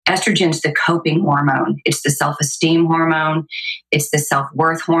Estrogen's the coping hormone. It's the self-esteem hormone. It's the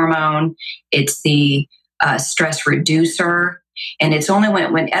self-worth hormone. It's the stress reducer. And it's only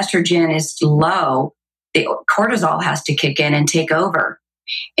when estrogen is low, the cortisol has to kick in and take over.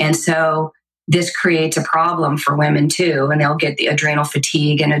 And so this creates a problem for women too, and they'll get the adrenal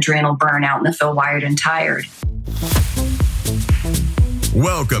fatigue and adrenal burnout, and they'll feel wired and tired.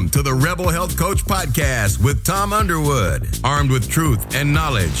 Welcome to the Rebel Health Coach Podcast with Tom Underwood. Armed with truth and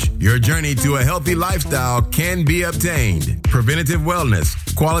knowledge, your journey to a healthy lifestyle can be obtained. Preventative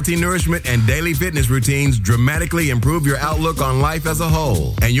wellness, quality nourishment, and daily fitness routines dramatically improve your outlook on life as a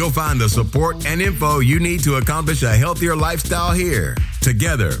whole. And you'll find the support and info you need to accomplish a healthier lifestyle here.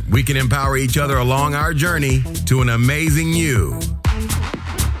 Together, we can empower each other along our journey to an amazing you.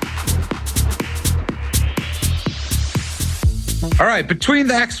 All right, between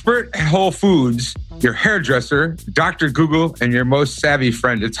the expert at Whole Foods, your hairdresser, Dr. Google, and your most savvy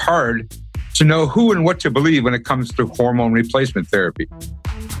friend, it's hard to know who and what to believe when it comes to hormone replacement therapy.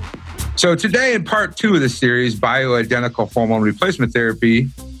 So today, in part 2 of the series, Bioidentical Hormone Replacement Therapy,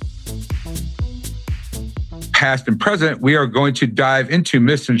 Past and Present, we are going to dive into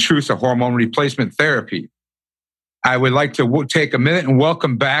myths and truths of hormone replacement therapy. I would like to take a minute and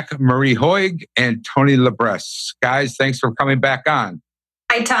welcome back Marie Hoag and Tony Llabres. Guys, thanks for coming back on.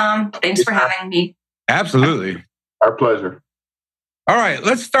 Hi, Tom. Thanks for having me. Absolutely. Our pleasure. All right,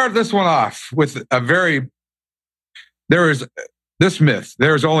 let's start this one off with there is this myth.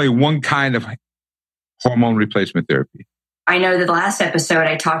 There is only one kind of hormone replacement therapy. I know that the last episode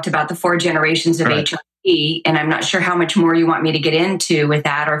I talked about the 4 generations of HRT, and I'm not sure how much more you want me to get into with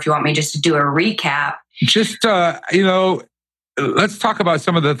that, or if you want me just to do a recap. Just, let's talk about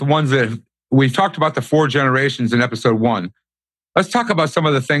some of the ones that we've talked about, the 4 generations in episode 1. Let's talk about some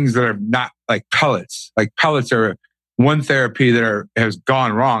of the things that are not like pellets. Like pellets are one therapy that has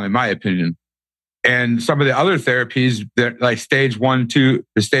gone wrong, in my opinion. And some of the other therapies that like stage 1, 2,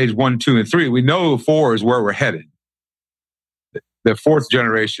 and 3, we know 4 is where we're headed. The 4th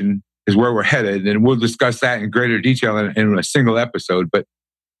generation is where we're headed, and we'll discuss that in greater detail in a single episode. But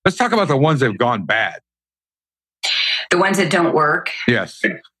let's talk about the ones that have gone bad. The ones that don't work? Yes.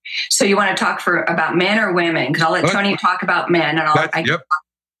 So you want to talk about men or women? Because I'll let Tony talk about men. And Yep.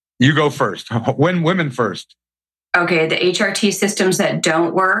 You go first. Women first. Okay, the HRT systems that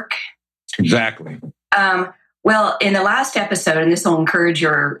don't work? Exactly. Well, in the last episode, and this will encourage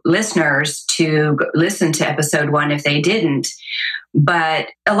your listeners to listen to episode 1 if they didn't, but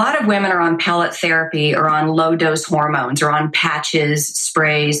a lot of women are on pellet therapy or on low-dose hormones or on patches,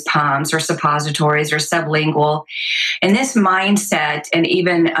 sprays, pumps, or suppositories or sublingual. And this mindset and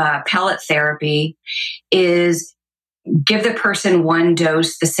even pellet therapy is give the person one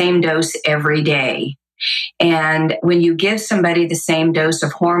dose, the same dose every day. And when you give somebody the same dose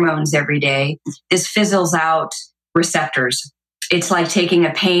of hormones every day, this fizzles out receptors. It's like taking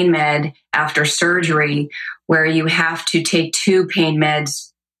a pain med after surgery where you have to take 2 pain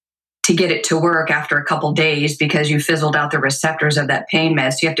meds to get it to work after a couple days because you fizzled out the receptors of that pain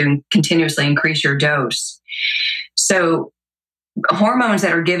med. So you have to continuously increase your dose. So hormones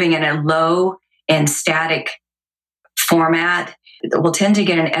that are giving in a low and static format will tend to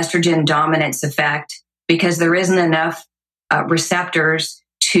get an estrogen dominance effect because there isn't enough receptors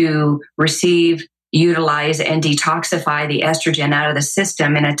to receive, utilize, and detoxify the estrogen out of the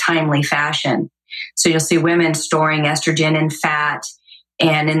system in a timely fashion. So you'll see women storing estrogen in fat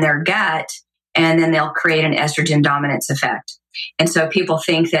and in their gut, and then they'll create an estrogen dominance effect. And so people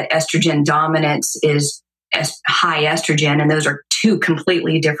think that estrogen dominance is high estrogen, and those are 2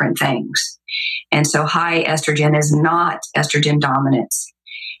 completely different things. And so high estrogen is not estrogen dominance.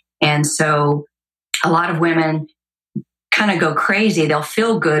 And so a lot of women kind of go crazy. They'll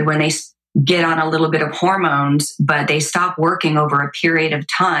feel good when they get on a little bit of hormones, but they stop working over a period of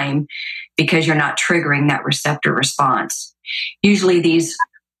time because you're not triggering that receptor response. Usually these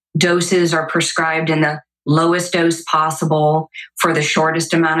doses are prescribed in the lowest dose possible for the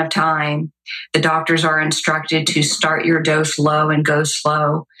shortest amount of time. The doctors are instructed to start your dose low and go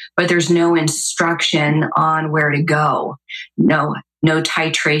slow, but there's no instruction on where to go. No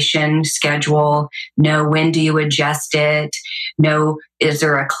titration schedule, no when do you adjust it, no is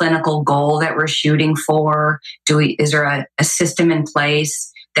there a clinical goal that we're shooting for, is there a system in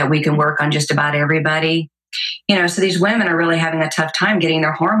place that we can work on just about everybody? So these women are really having a tough time getting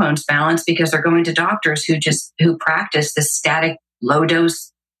their hormones balanced because they're going to doctors who practice the static low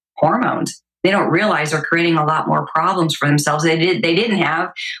dose hormones. They don't realize they're creating a lot more problems for themselves they didn't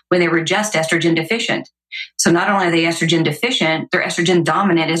have when they were just estrogen deficient. So not only are they estrogen deficient, they're estrogen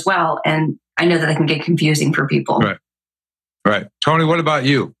dominant as well. And I know that can get confusing for people. Right. Tony, what about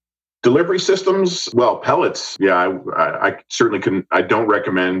you? Delivery systems, well, pellets. Yeah, I certainly can. I don't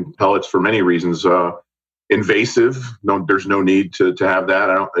recommend pellets for many reasons. Invasive. No, there's no need to have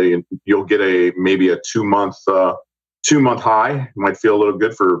that. You'll get maybe a 2-month high. You might feel a little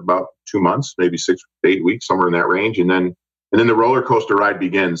good for about 2 months, maybe 6 to 8 weeks, somewhere in that range, and then the roller coaster ride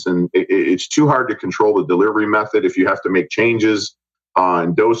begins. And it's too hard to control the delivery method if you have to make changes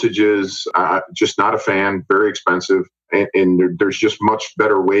on dosages. Just not a fan. Very expensive. And there's just much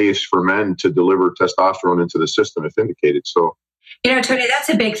better ways for men to deliver testosterone into the system if indicated. So, Tony, that's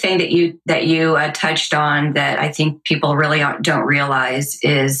a big thing that you touched on that I think people really don't realize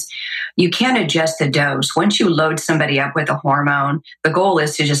is you can't adjust the dose. Once you load somebody up with a hormone, the goal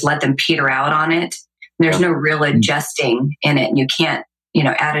is to just let them peter out on it. There's no real adjusting in it. And you can't,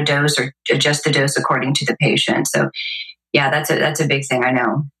 add a dose or adjust the dose according to the patient. So, yeah, that's a big thing. I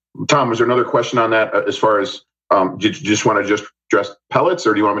know. Tom, was there another question on that as far as, did you just want to just address pellets,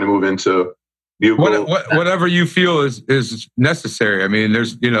 or do you want me to move into buccal? Whatever you feel is necessary. I mean,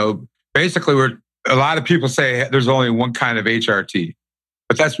 there's, basically a lot of people say there's only one kind of HRT,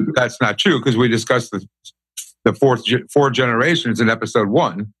 but that's not true because we discussed the four generations in episode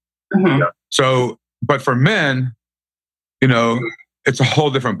 1. Mm-hmm. Yeah. So, but for men, it's a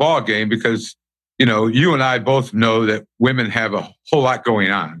whole different ball game because, you and I both know that women have a whole lot going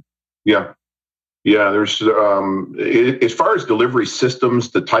on. Yeah. Yeah, there's as far as delivery systems,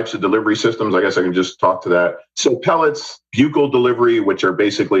 the types of delivery systems, I guess I can just talk to that. So pellets, buccal delivery, which are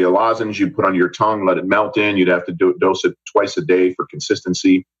basically a lozenge you put on your tongue, let it melt in. You'd have to dose it twice a day for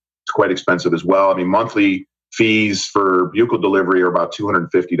consistency. It's quite expensive as well. I mean, monthly fees for buccal delivery are about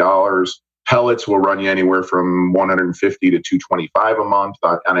 $250. Pellets will run you anywhere from $150 to $225 a month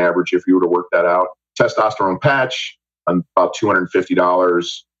on average if you were to work that out. Testosterone patch, about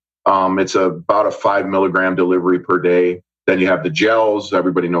 $250. It's about a 5 milligram delivery per day. Then you have the gels.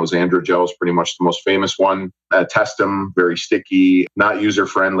 Everybody knows androgel is pretty much the most famous one. Test them, very sticky, not user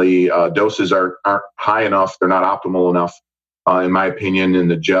friendly. Doses aren't high enough. They're not optimal enough, in my opinion. And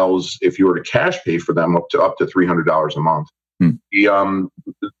the gels, if you were to cash pay for them, up to $300 a month.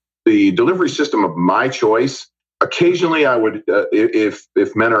 The delivery system of my choice. Occasionally, I would,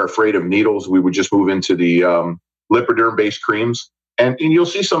 if men are afraid of needles, we would just move into the lipiderm-based creams. And you'll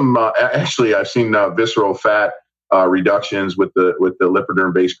see some. Actually, I've seen visceral fat reductions with the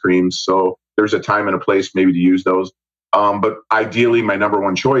lipiderm-based creams. So there's a time and a place maybe to use those. But ideally, my number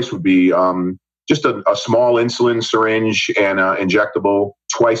one choice would be just a small insulin syringe and injectable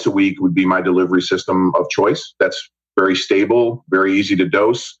twice a week would be my delivery system of choice. That's very stable, very easy to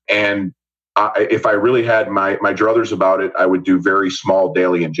dose. And if I really had my druthers about it, I would do very small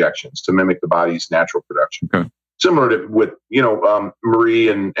daily injections to mimic the body's natural production. Okay. Similar to with, Marie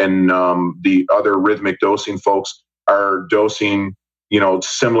and the other rhythmic dosing folks are dosing,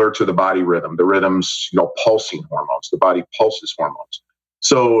 similar to the body rhythm. The rhythm's, pulsing hormones. The body pulses hormones.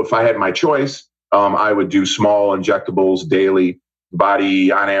 So if I had my choice, I would do small injectables daily. The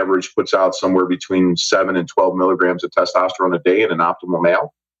body, on average, puts out somewhere between 7 and 12 milligrams of testosterone a day in an optimal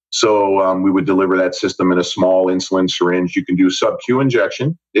male. So we would deliver that system in a small insulin syringe. You can do sub-Q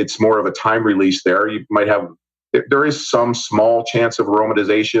injection. It's more of a time release there. You might have... There is some small chance of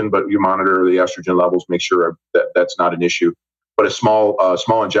aromatization, but you monitor the estrogen levels, make sure that that's not an issue. But a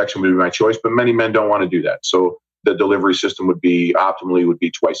small injection would be my choice. But many men don't want to do that. So the delivery system would be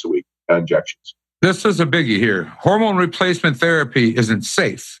twice a week injections. This is a biggie here. Hormone replacement therapy isn't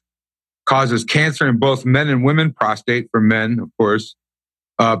safe. Causes cancer in both men and women, prostate for men, of course,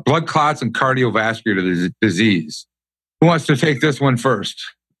 blood clots and cardiovascular disease. Who wants to take this one first?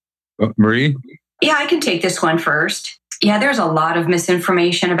 Marie? Yeah, I can take this one first. Yeah, there's a lot of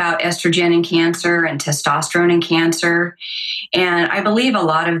misinformation about estrogen and cancer and testosterone and cancer. And I believe a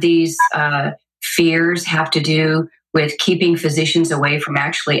lot of these fears have to do with keeping physicians away from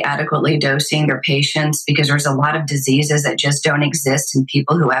actually adequately dosing their patients because there's a lot of diseases that just don't exist in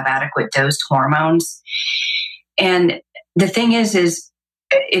people who have adequate dosed hormones. And the thing is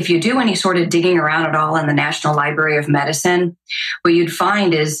if you do any sort of digging around at all in the National Library of Medicine, what you'd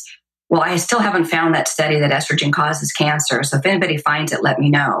find is, well, I still haven't found that study that estrogen causes cancer. So if anybody finds it, let me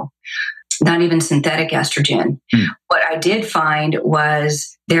know. Not even synthetic estrogen. What I did find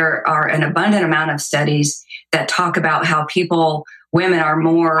was there are an abundant amount of studies that talk about how women are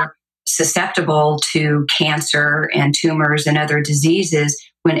more susceptible to cancer and tumors and other diseases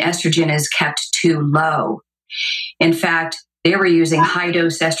when estrogen is kept too low. In fact, they were using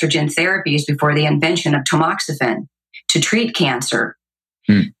high-dose estrogen therapies before the invention of tamoxifen to treat cancer.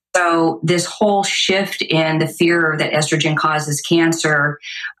 So this whole shift in the fear that estrogen causes cancer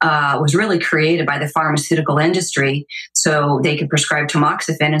was really created by the pharmaceutical industry, so they could prescribe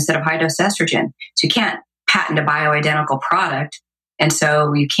tamoxifen instead of high-dose estrogen. So you can't patent a bioidentical product, and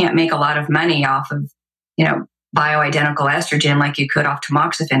so you can't make a lot of money off of, bioidentical estrogen like you could off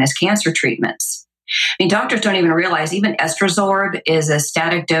tamoxifen as cancer treatments. I mean, doctors don't even realize even Estrozorb is a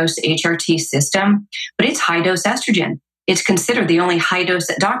static dose HRT system, but it's high-dose estrogen. It's considered the only high dose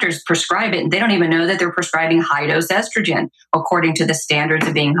that doctors prescribe it, and they don't even know that they're prescribing high dose estrogen according to the standards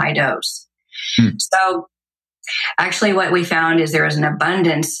of being high dose. So actually what we found is there is an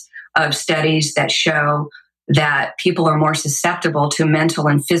abundance of studies that show that people are more susceptible to mental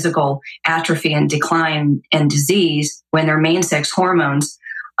and physical atrophy and decline and disease when their main sex hormones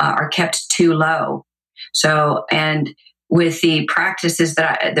are kept too low. So, and with the practices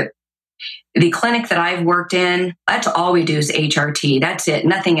the clinic that I've worked in, that's all we do is HRT. That's it,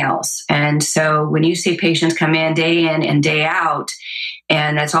 nothing else. And so when you see patients come in and day out,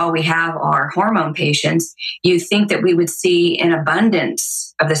 and that's all we have are hormone patients, you think that we would see an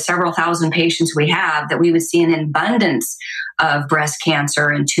abundance of the several thousand patients we have, that we would see an abundance of breast cancer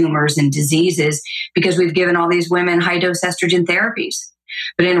and tumors and diseases because we've given all these women high-dose estrogen therapies.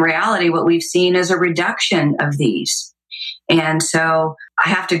 But in reality, what we've seen is a reduction of these. And so I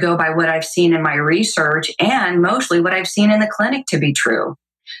have to go by what I've seen in my research and mostly what I've seen in the clinic to be true.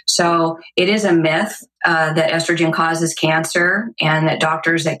 So it is a myth that estrogen causes cancer, and that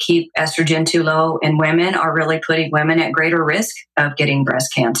doctors that keep estrogen too low in women are really putting women at greater risk of getting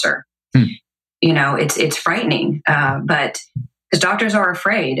breast cancer. It's frightening, but because doctors are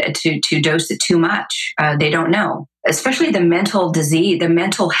afraid to dose it too much. They don't know, especially the mental disease, the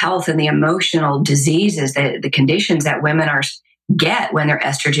mental health and the emotional diseases, the conditions that women get when their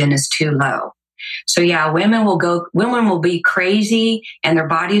estrogen is too low. So yeah, women will be crazy and their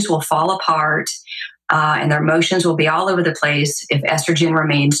bodies will fall apart and their emotions will be all over the place if estrogen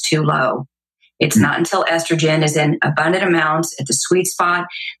remains too low. It's not until estrogen is in abundant amounts at the sweet spot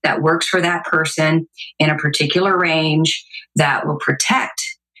that works for that person in a particular range that will protect.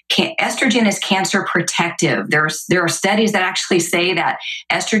 Estrogen is cancer protective. There are studies that actually say that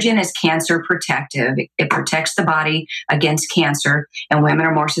estrogen is cancer protective. It protects the body against cancer, and women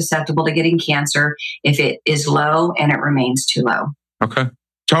are more susceptible to getting cancer if it is low and it remains too low. Okay.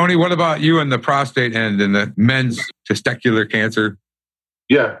 Tony, what about you and the prostate and the men's testicular cancer?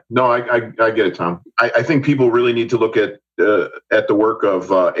 Yeah, no, I get it, Tom. I think people really need to look at the work of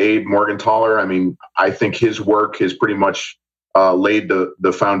Abe Morgentaler. I mean, I think his work has pretty much laid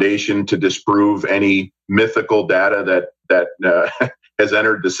the foundation to disprove any mythical data that has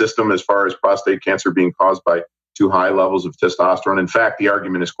entered the system as far as prostate cancer being caused by too high levels of testosterone. In fact, the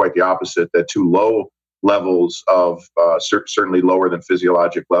argument is quite the opposite, that too low levels of certainly lower than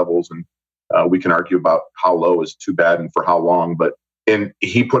physiologic levels. And we can argue about how low is too bad and for how long, and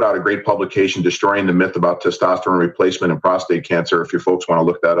he put out a great publication, Destroying the Myth About Testosterone Replacement in Prostate Cancer. If you folks want to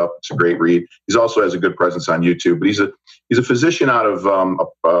look that up, it's a great read. He also has a good presence on YouTube, but he's a physician out of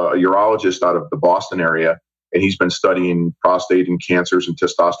a urologist out of the Boston area, and he's been studying prostate and cancers and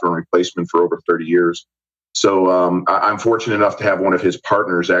testosterone replacement for over 30 years. So I'm fortunate enough to have one of his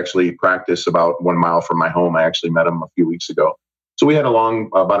partners actually practice about 1 mile from my home. I actually met him a few weeks ago. So we had a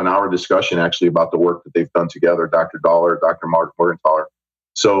long, about an hour discussion actually about the work that they've done together, Dr. Dollar, Dr. Morgentaler.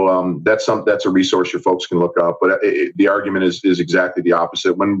 So that's a resource your folks can look up. But the argument is exactly the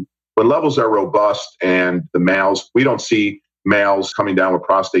opposite. When levels are robust and the males, we don't see males coming down with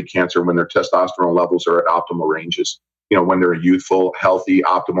prostate cancer when their testosterone levels are at optimal ranges. When they're youthful, healthy,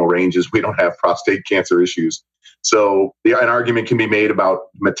 optimal ranges, we don't have prostate cancer issues. So an argument can be made about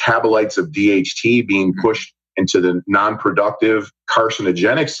metabolites of DHT being pushed into the non-productive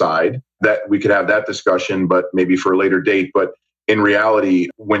carcinogenic side, that we could have that discussion, but maybe for a later date. But in reality,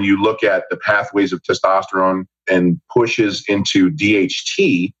 when you look at the pathways of testosterone and pushes into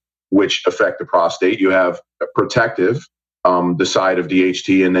DHT, which affect the prostate, you have a protective, the side of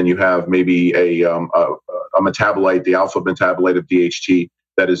DHT, and then you have maybe a metabolite, the alpha metabolite of DHT,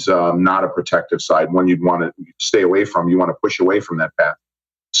 that is not a protective side, one you'd want to stay away from. You want to push away from that path.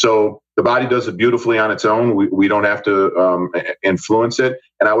 So the body does it beautifully on its own. We don't have to influence it.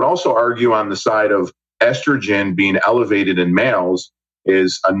 And I would also argue on the side of estrogen being elevated in males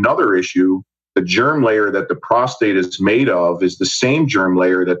is another issue. The germ layer that the prostate is made of is the same germ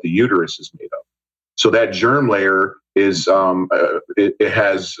layer that the uterus is made of. So that germ layer is it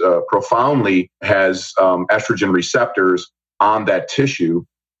has profoundly has estrogen receptors on that tissue.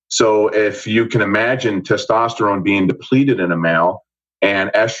 So if you can imagine testosterone being depleted in a male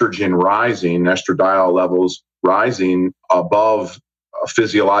and estrogen rising, estradiol levels rising above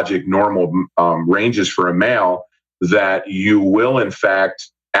physiologic normal ranges for a male, that you will in fact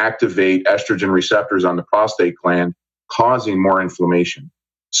activate estrogen receptors on the prostate gland, causing more inflammation.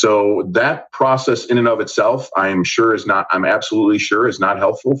 So that process in and of itself, I'm absolutely sure is not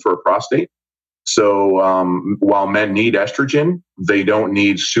helpful for a prostate. So while men need estrogen, they don't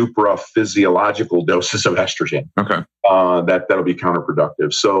need supra-physiological doses of estrogen. Okay. That'll be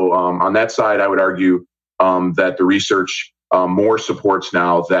counterproductive. So on that side, I would argue that the research more supports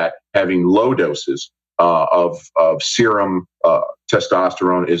now that having low doses of serum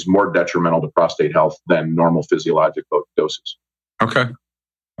testosterone is more detrimental to prostate health than normal physiological doses. Okay.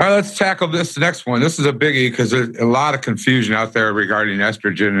 All right, let's tackle this next one. This is a biggie because there's a lot of confusion out there regarding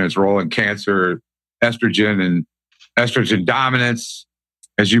estrogen and its role in cancer, estrogen and estrogen dominance.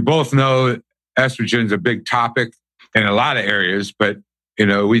 As you both know, estrogen is a big topic in a lot of areas, but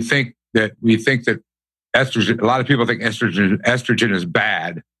we think that estrogen. A lot of people think estrogen is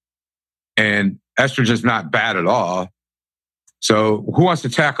bad, and estrogen is not bad at all. So, who wants to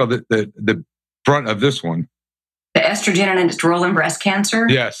tackle the brunt of this one? The estrogen and its role in breast cancer?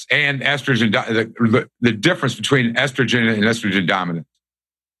 Yes, and estrogen, the difference between estrogen and estrogen dominance.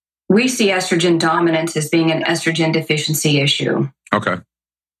 We see estrogen dominance as being an estrogen deficiency issue. Okay.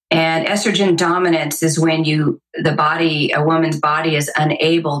 And estrogen dominance is when a woman's body is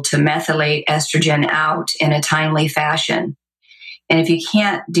unable to methylate estrogen out in a timely fashion. And if you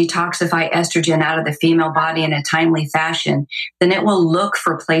can't detoxify estrogen out of the female body in a timely fashion, then it will look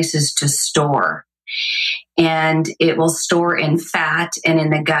for places to store. And it will store in fat and in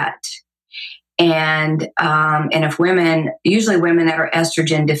the gut. And if usually women that are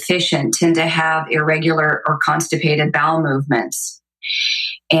estrogen deficient tend to have irregular or constipated bowel movements.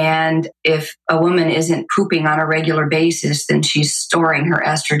 And if a woman isn't pooping on a regular basis, then she's storing her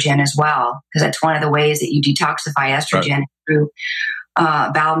estrogen as well, because that's one of the ways that you detoxify estrogen through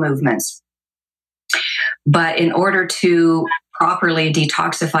bowel movements. But in order to properly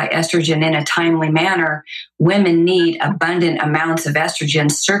detoxify estrogen in a timely manner, women need abundant amounts of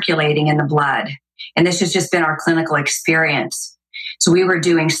estrogen circulating in the blood. And this has just been our clinical experience. So we were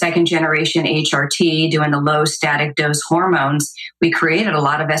doing second generation HRT, doing the low static dose hormones. We created a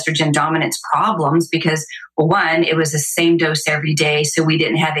lot of estrogen dominance problems because, well, one, it was the same dose every day, so we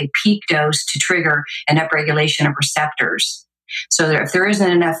didn't have a peak dose to trigger an upregulation of receptors. So if there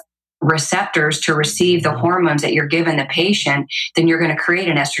isn't enough receptors to receive the hormones that you're giving the patient, then you're going to create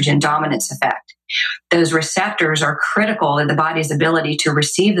an estrogen dominance effect. Those receptors are critical in the body's ability to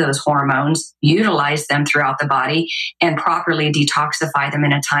receive those hormones, utilize them throughout the body, and properly detoxify them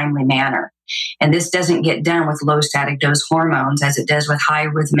in a timely manner. And this doesn't get done with low static dose hormones as it does with high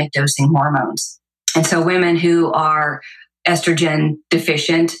rhythmic dosing hormones. And so women who are estrogen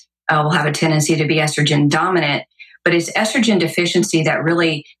deficient will have a tendency to be estrogen dominant. But it's estrogen deficiency that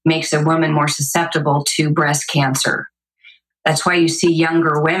really makes a woman more susceptible to breast cancer. That's why you see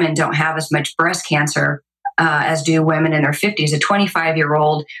younger women don't have as much breast cancer as do women in their 50s. A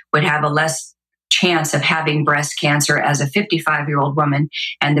 25-year-old would have a less chance of having breast cancer as a 55-year-old woman.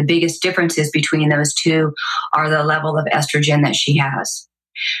 And the biggest differences between those two are the level of estrogen that she has.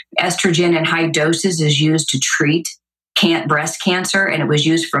 Estrogen in high doses is used to treat breast cancer, and it was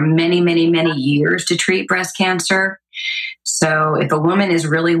used for many, many, many years to treat breast cancer. So if a woman is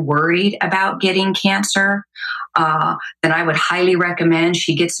really worried about getting cancer, then I would highly recommend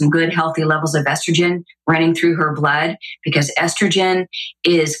she get some good, healthy levels of estrogen running through her blood, because estrogen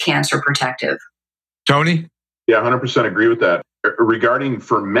is cancer protective. Tony? Yeah, 100% agree with that. Regarding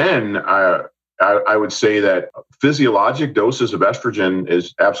for men, I would say that physiologic doses of estrogen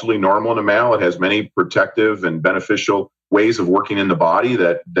is absolutely normal in a male. It has many protective and beneficial ways of working in the body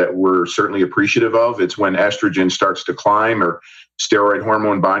that we're certainly appreciative of. It's when estrogen starts to climb or steroid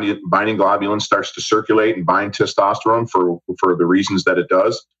hormone binding globulin starts to circulate and bind testosterone for the reasons that it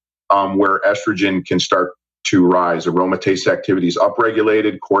does, where estrogen can start to rise. Aromatase activity is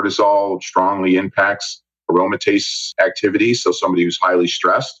upregulated. Cortisol strongly impacts aromatase activity. So somebody who's highly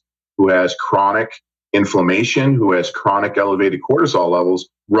stressed, who has chronic inflammation, who has chronic elevated cortisol levels,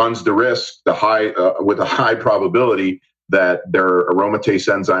 runs the risk, with a high probability, that their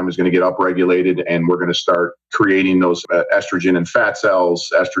aromatase enzyme is going to get upregulated, and we're going to start creating those estrogen and fat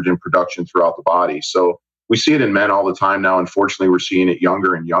cells, estrogen production throughout the body. So we see it in men all the time now. Unfortunately, we're seeing it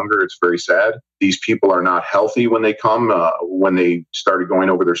younger and younger. It's very sad. These people are not healthy when they come, when they started going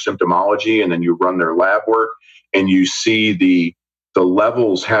over their symptomology, and then you run their lab work and you see the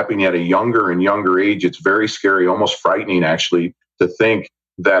levels happening at a younger and younger age. It's very scary, almost frightening, actually, to think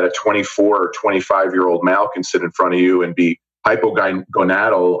that a 24 or 25-year-old male can sit in front of you and be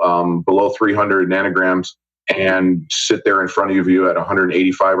hypogonadal, below 300 nanograms, and sit there in front of you at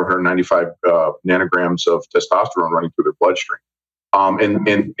 185 or 195 nanograms of testosterone running through their bloodstream.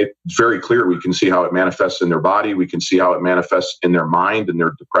 And it's very clear. We can see how it manifests in their body. We can see how it manifests in their mind and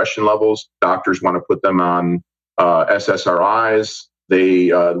their depression levels. Doctors want to put them on SSRIs.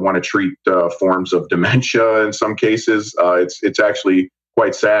 They want to treat forms of dementia in some cases. It's actually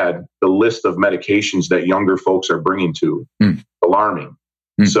quite sad, the list of medications that younger folks are bringing to. Alarming.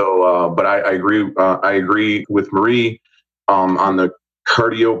 So, but I agree with Marie on the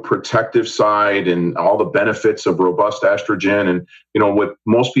cardioprotective side and all the benefits of robust estrogen. And, what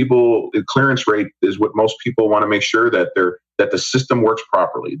most people, the clearance rate is what most people want to make sure that the system works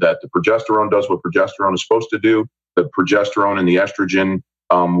properly, that the progesterone does what progesterone is supposed to do. The progesterone and the estrogen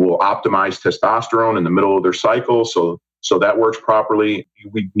will optimize testosterone in the middle of their cycle. So that works properly.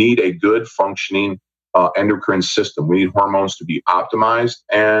 We need a good functioning endocrine system. We need hormones to be optimized,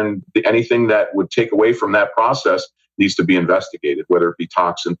 and anything that would take away from that process needs to be investigated, whether it be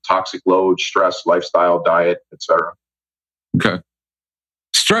toxic load, stress, lifestyle, diet, etc. Okay.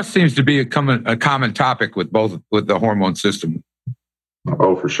 Stress seems to be a common topic with the hormone system.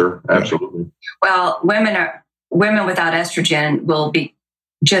 Oh, for sure. Absolutely. Well, women without estrogen will be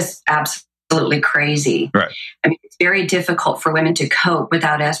just absolutely crazy. Right. I mean, it's very difficult for women to cope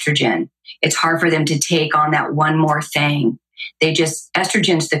without estrogen. It's hard for them to take on that one more thing.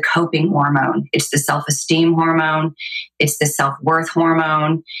 Estrogen's the coping hormone. It's the self-esteem hormone. It's the self-worth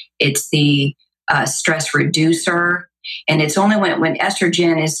hormone. It's the stress reducer. And it's only when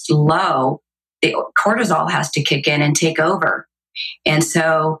estrogen is low, the cortisol has to kick in and take over. And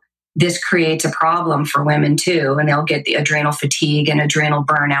so this creates a problem for women too. And they'll get the adrenal fatigue and adrenal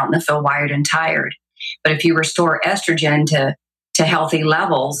burnout, and they'll feel wired and tired. But if you restore estrogen to healthy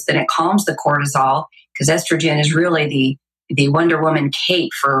levels, then it calms the cortisol, because estrogen is really the Wonder Woman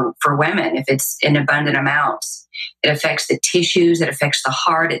cape for women if it's in abundant amounts. It affects the tissues. It affects the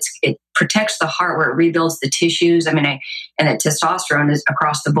heart. It protects the heart where it rebuilds the tissues. I mean, and the testosterone is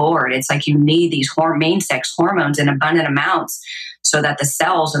across the board. It's like you need these main sex hormones in abundant amounts so that the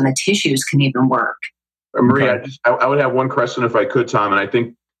cells and the tissues can even work. Maria, I would have one question if I could, Tom. And I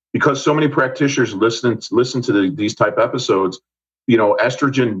think because so many practitioners listen to these type episodes,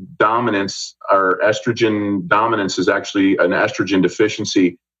 estrogen dominance is actually an estrogen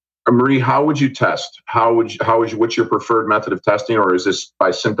deficiency. Marie, how would you test? What's your preferred method of testing, or is this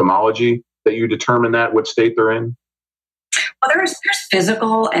by symptomology that you determine what state they're in? Well, there's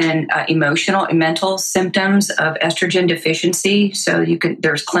physical and emotional and mental symptoms of estrogen deficiency. So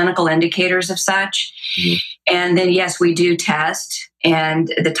there's clinical indicators of such. Mm-hmm. And then, yes, we do test. And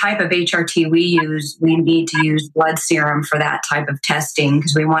the type of HRT we use, we need to use blood serum for that type of testing,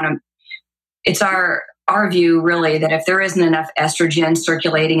 because it's our view really that if there isn't enough estrogen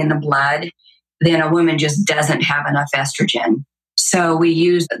circulating in the blood, then a woman just doesn't have enough estrogen. So we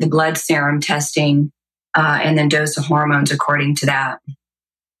use the blood serum testing and then dose of hormones according to that.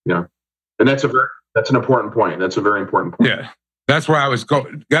 Yeah. And that's an important point. That's a very important point. Yeah. That's where I was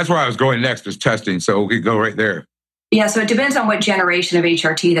going next, is testing. So we could go right there. Yeah, so it depends on what generation of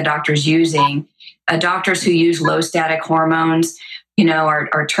HRT the doctor's using. Doctors who use low static hormones,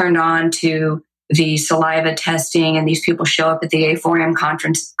 are turned on to the saliva testing, and these people show up at the A4M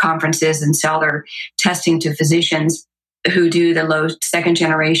conferences and sell their testing to physicians who do the low second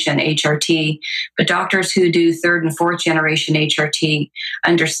generation HRT. But doctors who do third and fourth generation HRT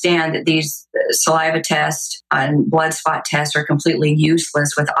understand that these saliva tests and blood spot tests are completely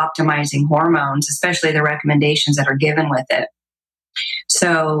useless with optimizing hormones, especially the recommendations that are given with it.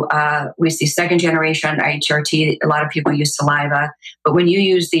 So we see second generation HRT, a lot of people use saliva, but when you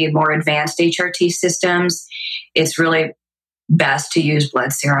use the more advanced HRT systems, it's really best to use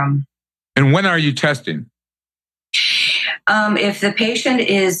blood serum. And when are you testing? If the patient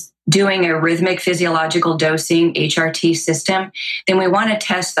is doing a rhythmic physiological dosing HRT system, then we want to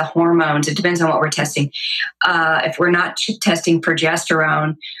test the hormones. It depends on what we're testing. If we're not testing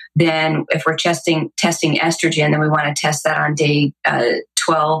progesterone, then if we're testing estrogen, then we want to test that on day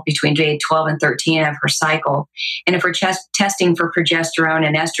 12, between day 12 and 13 of her cycle. And if we're testing for progesterone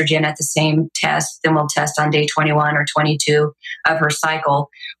and estrogen at the same test, then we'll test on day 21 or 22 of her cycle,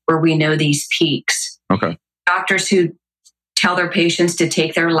 where we know these peaks. Okay. Doctors who tell their patients to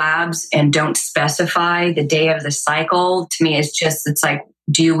take their labs and don't specify the day of the cycle, to me, it's like,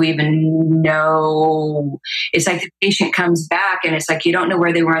 do you even know? It's like the patient comes back and it's like you don't know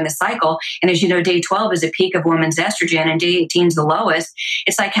where they were in the cycle. And as you know, day 12 is a peak of women's estrogen and day 18 is the lowest.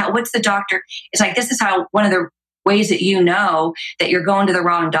 It's like, what's the doctor? It's like, this is how one of the ways that you know that you're going to the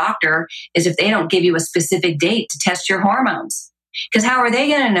wrong doctor is if they don't give you a specific date to test your hormones. Because how are they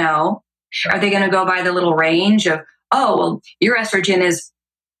going to know Are they going to go by the little range of, oh, well, your estrogen is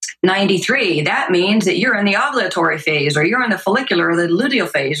 93. That means that you're in the ovulatory phase, or you're in the follicular or the luteal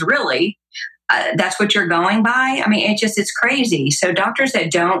phase. Really? That's what you're going by? I mean, it's crazy. So doctors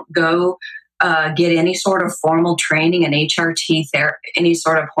that don't go get any sort of formal training in HRT therapy, any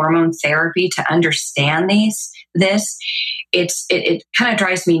sort of hormone therapy to understand it kind of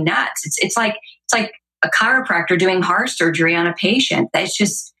drives me nuts. It's like a chiropractor doing heart surgery on a patient. That's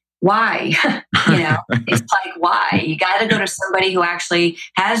just, why? It's like, why? You got to go to somebody who actually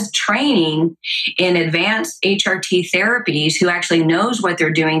has training in advanced HRT therapies, who actually knows what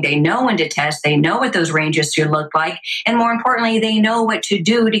they're doing. They know when to test. They know what those ranges should look like. And more importantly, they know what to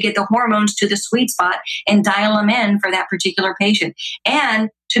do to get the hormones to the sweet spot and dial them in for that particular patient. And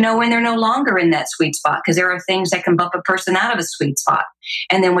to know when they're no longer in that sweet spot, because there are things that can bump a person out of a sweet spot,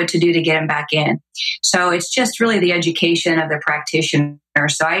 and then what to do to get them back in. So it's just really the education of the practitioner.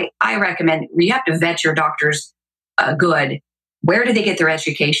 So I recommend you have to vet your doctors good. Where do they get their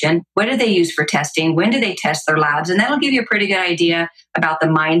education? What do they use for testing? When do they test their labs? And that'll give you a pretty good idea about the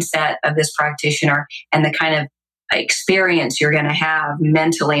mindset of this practitioner and the kind of experience you're going to have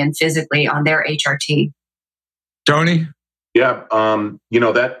mentally and physically on their HRT. Tony? Yeah,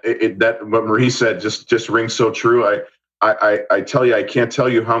 that what Marie said just rings so true. I tell you, I can't tell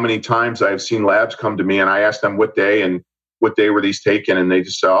you how many times I've seen labs come to me, and I ask them what day were these taken, and they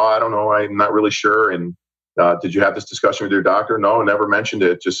just say, "Oh, I don't know, I'm not really sure." And did you have this discussion with your doctor? No, never mentioned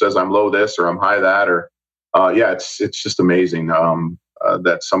it. It just says I'm low this or I'm high that, or it's just amazing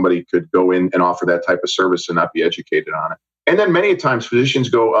that somebody could go in and offer that type of service and not be educated on it. And then many times physicians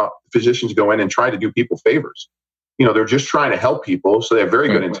go in and try to do people favors. They're just trying to help people, so they have very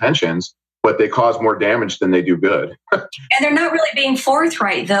good intentions, but they cause more damage than they do good. And they're not really being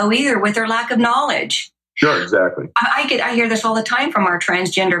forthright, though, either, with their lack of knowledge. Sure, exactly. I hear this all the time from our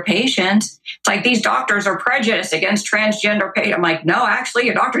transgender patients. It's like, these doctors are prejudiced against transgender patients. I'm like, no, actually,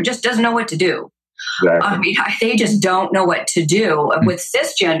 your doctor just doesn't know what to do. Exactly. I mean, they just don't know what to do with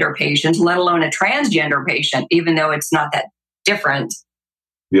cisgender patients, let alone a transgender patient, even though it's not that different.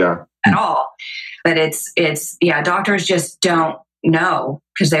 Yeah. At all. But it's doctors just don't know,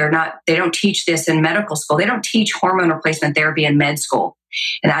 because they don't teach this in medical school. They don't teach hormone replacement therapy in med school.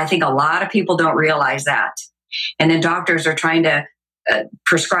 And I think a lot of people don't realize that. And then doctors are trying to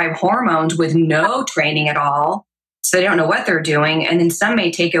prescribe hormones with no training at all. So they don't know what they're doing. And then some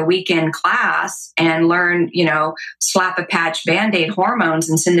may take a weekend class and learn, slap a patch Band-Aid hormones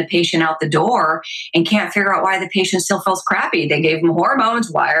and send the patient out the door, and can't figure out why the patient still feels crappy. They gave them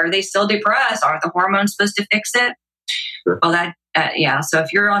hormones. Why are they still depressed? Aren't the hormones supposed to fix it? Sure. Well, so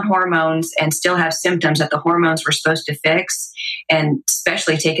if you're on hormones and still have symptoms that the hormones were supposed to fix, and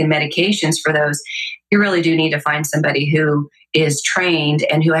especially taking medications for those, you really do need to find somebody who is trained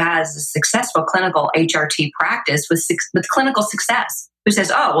and who has a successful clinical HRT practice with clinical success, who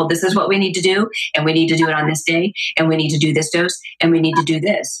says, oh, well, this is what we need to do, and we need to do it on this day, and we need to do this dose, and we need to do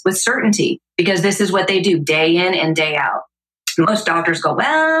this with certainty, because this is what they do day in and day out. Most doctors go,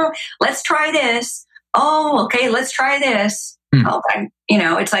 well, let's try this. Oh, okay, let's try this. Oh,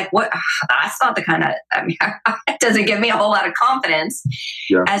 it's like, what? That's not the kind of, it doesn't give me a whole lot of confidence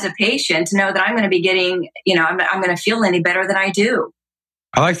as a patient to know that I'm going to be getting, I'm going to feel any better than I do.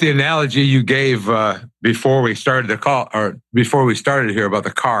 I like the analogy you gave before we started the call, or before we started here, about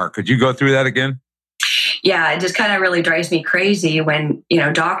the car. Could you go through that again? Yeah, it just kind of really drives me crazy when,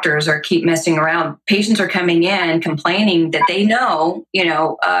 doctors keep messing around. Patients are coming in complaining that they know,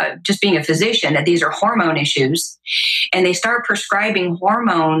 just being a physician, that these are hormone issues. And they start prescribing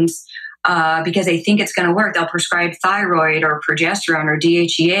hormones because they think it's going to work. They'll prescribe thyroid or progesterone or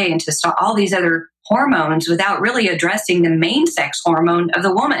DHEA and to all these other hormones without really addressing the main sex hormone of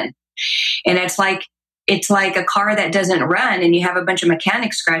the woman. And it's like a car that doesn't run, and you have a bunch of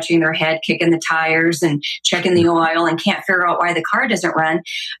mechanics scratching their head, kicking the tires and checking the oil, and can't figure out why the car doesn't run.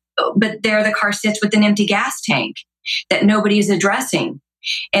 But there the car sits with an empty gas tank that nobody's addressing.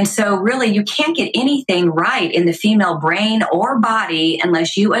 And so really you can't get anything right in the female brain or body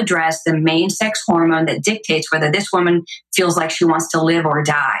unless you address the main sex hormone that dictates whether this woman feels like she wants to live or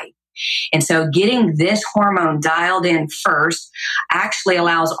die. And so getting this hormone dialed in first actually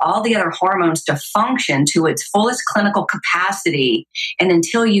allows all the other hormones to function to its fullest clinical capacity. And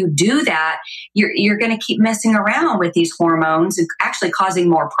until you do that, you're going to keep messing around with these hormones and actually causing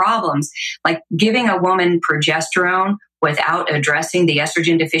more problems. Like giving a woman progesterone without addressing the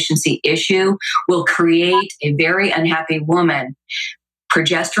estrogen deficiency issue will create a very unhappy woman.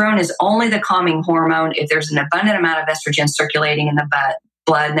 Progesterone is only the calming hormone if there's an abundant amount of estrogen circulating in the blood.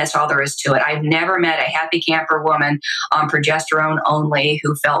 blood, and that's all there is to it. I've never met a happy camper woman on progesterone only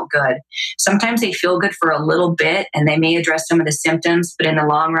who felt good. Sometimes they feel good for a little bit and they may address some of the symptoms, but in the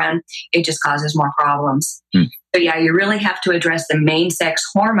long run, it just causes more problems. So yeah, you really have to address the main sex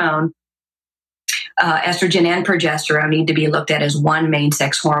hormone. Estrogen and progesterone need to be looked at as one main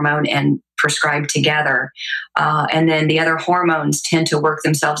sex hormone and prescribed together. And then the other hormones tend to work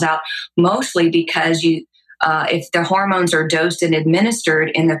themselves out, mostly because if the hormones are dosed and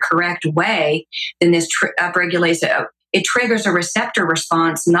administered in the correct way, then this upregulates it triggers a receptor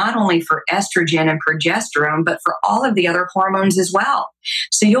response not only for estrogen and progesterone, but for all of the other hormones as well.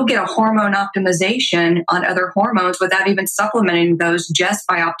 So you'll get a hormone optimization on other hormones without even supplementing those, just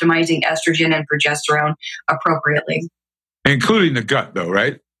by optimizing estrogen and progesterone appropriately. Including the gut, though,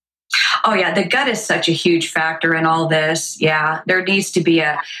 right? Oh, yeah. The gut is such a huge factor in all this. Yeah. There needs to be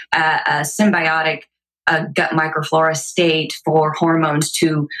a symbiotic gut microflora state for hormones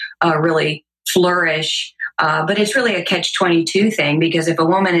to really flourish. But it's really a catch-22 thing, because if a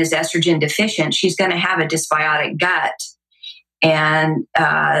woman is estrogen deficient, she's going to have a dysbiotic gut. And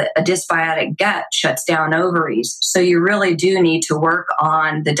a dysbiotic gut shuts down ovaries. So you really do need to work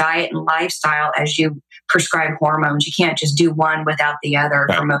on the diet and lifestyle as you prescribe hormones. You can't just do one without the other.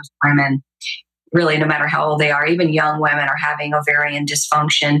 For most women, really, no matter how old they are. Even young women are having ovarian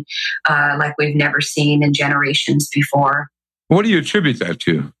dysfunction like we've never seen in generations before. What do you attribute that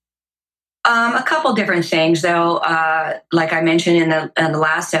to? A couple different things, though. Like I mentioned in the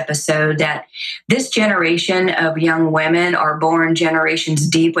last episode, that this generation of young women are born generations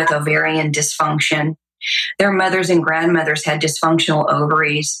deep with ovarian dysfunction. Their mothers and grandmothers had dysfunctional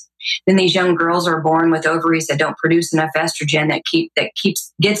ovaries. Then these young girls are born with ovaries that don't produce enough estrogen that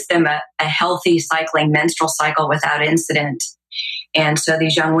gets them a healthy cycling menstrual cycle without incident. And so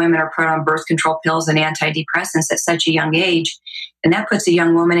these young women are put on birth control pills and antidepressants at such a young age. And that puts a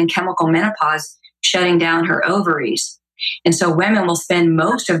young woman in chemical menopause, shutting down her ovaries. And so women will spend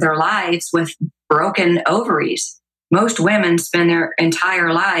most of their lives with broken ovaries. Most women spend their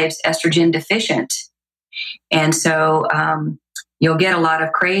entire lives estrogen deficient. And so you'll get a lot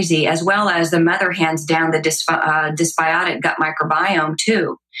of crazy, as well as the mother hands down the dysbiotic gut microbiome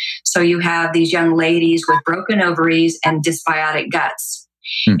too. So you have these young ladies with broken ovaries and dysbiotic guts.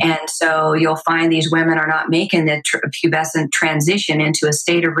 And so you'll find these women are not making the pubescent transition into a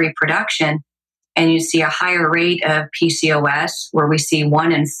state of reproduction. And you see a higher rate of PCOS, where we see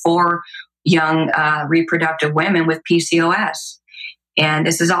 1 in 4 young reproductive women with PCOS. And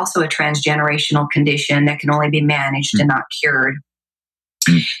this is also a transgenerational condition that can only be managed and not cured.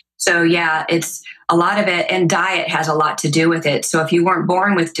 So yeah, it's a lot of it, and diet has a lot to do with it. So if you weren't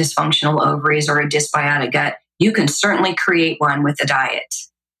born with dysfunctional ovaries or a dysbiotic gut, you can certainly create one with a diet.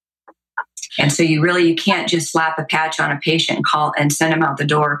 And so you can't just slap a patch on a patient and call and send them out the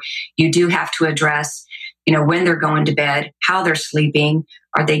door. You do have to address, when they're going to bed, how they're sleeping,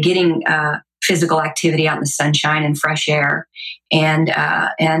 are they getting physical activity out in the sunshine and fresh air, and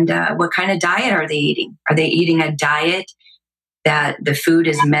what kind of diet are they eating? Are they eating a diet that the food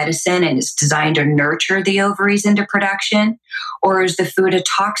is medicine and it's designed to nurture the ovaries into production? Or is the food a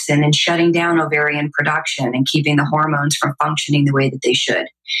toxin and shutting down ovarian production and keeping the hormones from functioning the way that they should?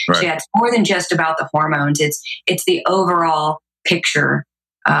 Right. So yeah, it's more than just about the hormones. It's the overall picture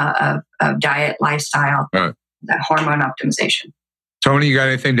of diet, lifestyle, right, that hormone optimization. Tony, you got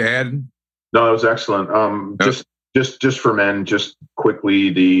anything to add? No, it was excellent. Just for men, just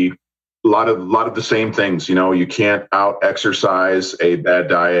quickly, a lot of the same things. You can't out exercise a bad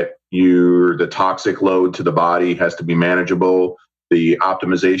diet. The toxic load to the body has to be manageable. The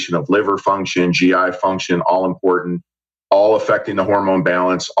optimization of liver function, GI function, all important, all affecting the hormone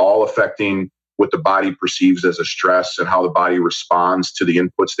balance, all affecting what the body perceives as a stress and how the body responds to the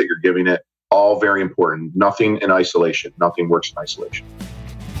inputs that you're giving it. All very important. Nothing in isolation. Nothing works in isolation.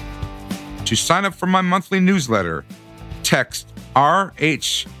 To sign up for my monthly newsletter, text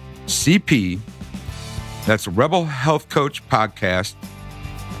RHCP, that's Rebel Health Coach Podcast,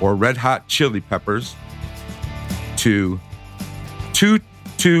 or Red Hot Chili Peppers, to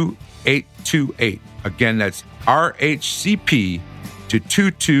 22828. Again, that's RHCP to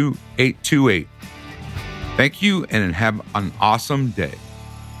 22828. Thank you, and have an awesome day.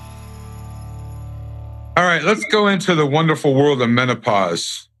 All right, let's go into the wonderful world of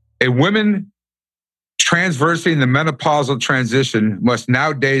menopause. A woman transversing the menopausal transition must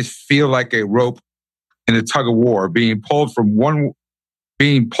nowadays feel like a rope in a tug of war, being pulled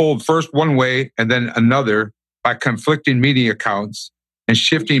first one way and then another by conflicting media accounts and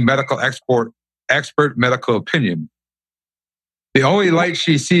shifting medical expert medical opinion. The only light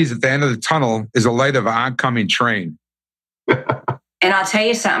she sees at the end of the tunnel is a light of an oncoming train. And I'll tell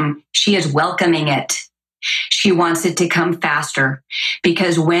you something, she is welcoming it. She wants it to come faster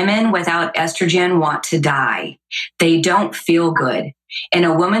because women without estrogen want to die. They don't feel good. And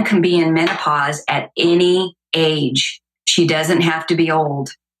a woman can be in menopause at any age. She doesn't have to be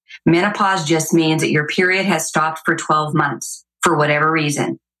old. Menopause just means that your period has stopped for 12 months for whatever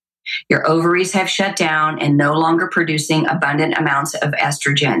reason. Your ovaries have shut down and no longer producing abundant amounts of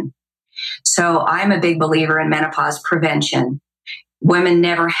estrogen. So I'm a big believer in menopause prevention. Women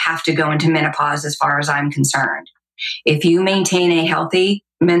never have to go into menopause as far as I'm concerned. If you maintain a healthy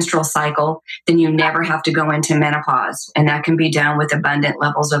menstrual cycle, then you never have to go into menopause. And that can be done with abundant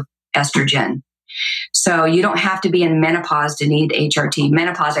levels of estrogen. So you don't have to be in menopause to need HRT.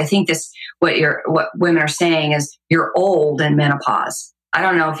 Menopause, I think what women are saying is you're old in menopause. I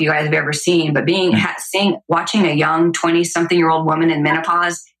don't know if you guys have ever seen, but watching a young 20-something-year-old woman in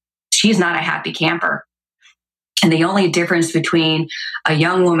menopause, she's not a happy camper. And the only difference between a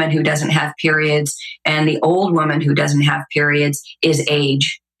young woman who doesn't have periods and the old woman who doesn't have periods is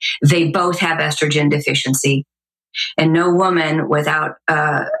age. They both have estrogen deficiency. And no woman without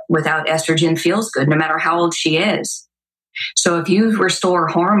estrogen feels good, no matter how old she is. So if you restore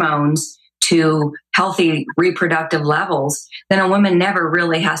hormones to healthy reproductive levels, then a woman never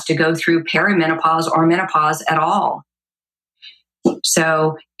really has to go through perimenopause or menopause at all.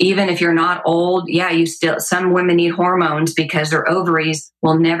 So even if you're not old, some women need hormones because their ovaries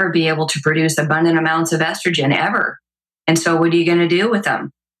will never be able to produce abundant amounts of estrogen ever. And so what are you going to do with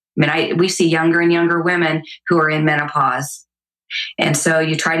them? We see younger and younger women who are in menopause. And so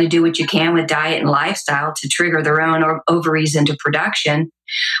you try to do what you can with diet and lifestyle to trigger their own ovaries into production.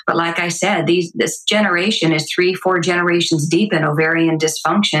 But like I said, this generation is 3-4 generations deep in ovarian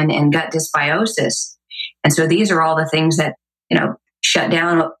dysfunction and gut dysbiosis. And so these are all the things that, shut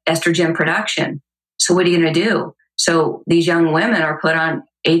down estrogen production. So what are you going to do? So these young women are put on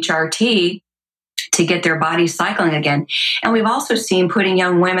HRT to get their body cycling again. And we've also seen putting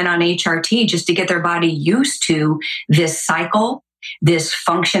young women on HRT just to get their body used to this cycle, this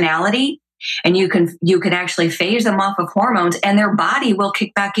functionality. And you can actually phase them off of hormones and their body will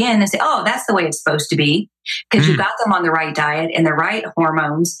kick back in and say, oh, that's the way it's supposed to be, because you got them on the right diet and the right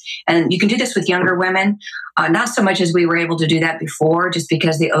hormones. And you can do this with younger women, not so much as we were able to do that before, just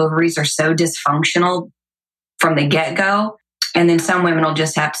because the ovaries are so dysfunctional from the get-go. And then some women will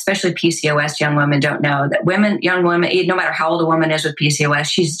just have, especially PCOS young women don't know that young women, no matter how old a woman is with PCOS,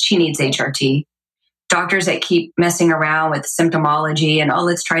 she needs HRT. Doctors that keep messing around with symptomology and,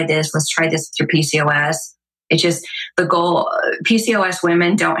 let's try this with your PCOS. It's just the goal. PCOS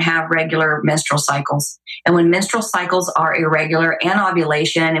women don't have regular menstrual cycles. And when menstrual cycles are irregular and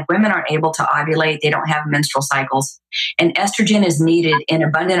ovulation, if women aren't able to ovulate, they don't have menstrual cycles. And estrogen is needed in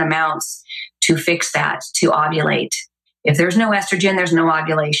abundant amounts to fix that, to ovulate. If there's no estrogen, there's no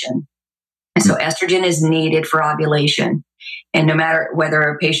ovulation. And so estrogen is needed for ovulation. And no matter whether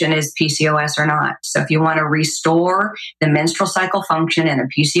a patient is PCOS or not. So if you want to restore the menstrual cycle function in a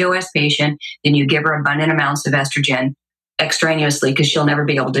PCOS patient, then you give her abundant amounts of estrogen extraneously because she'll never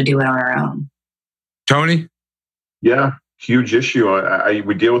be able to do it on her own. Tony? Yeah, huge issue.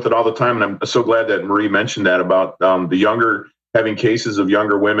 We deal with it all the time. And I'm so glad that Marie mentioned that about having cases of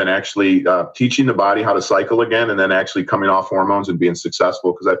younger women actually teaching the body how to cycle again and then actually coming off hormones and being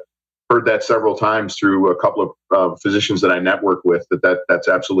successful. Because I've heard that several times through a couple of physicians that I network with, that's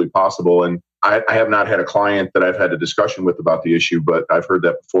absolutely possible. And I have not had a client that I've had a discussion with about the issue, but I've heard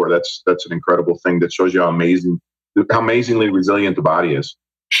that before. That's an incredible thing that shows you how amazingly resilient the body is.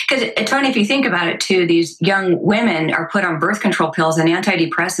 Because, Tony, if you think about it, too, these young women are put on birth control pills and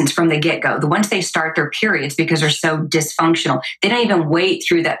antidepressants from the get-go. Once they start their periods, because they're so dysfunctional, they don't even wait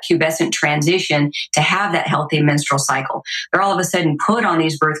through that pubescent transition to have that healthy menstrual cycle. They're all of a sudden put on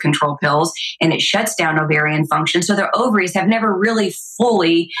these birth control pills, and it shuts down ovarian function. So their ovaries have never really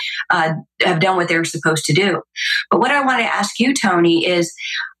fully have done what they're supposed to do. But what I want to ask you, Tony, is,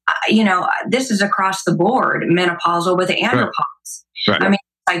 this is across the board, menopausal with andropause. Right. I mean,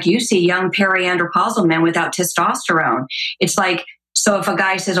 like you see young periandropausal men without testosterone. It's like, so if a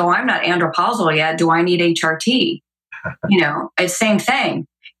guy says, oh, I'm not andropausal yet, do I need HRT? It's the same thing.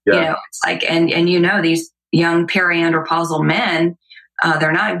 Yeah. It's like, and these young periandropausal men,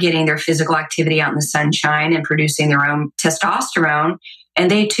 they're not getting their physical activity out in the sunshine and producing their own testosterone. And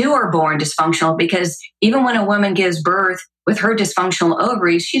they too are born dysfunctional, because even when a woman gives birth with her dysfunctional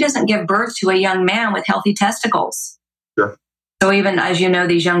ovaries, she doesn't give birth to a young man with healthy testicles. Sure. So even, as you know,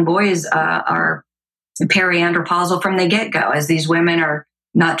 these young boys are periandropausal from the get-go. As these women are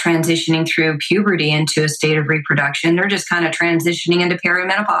not transitioning through puberty into a state of reproduction, they're just kind of transitioning into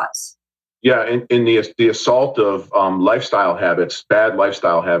perimenopause. Yeah, in the assault of lifestyle habits, bad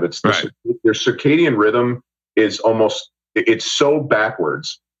lifestyle habits, Right. their circadian rhythm is it's so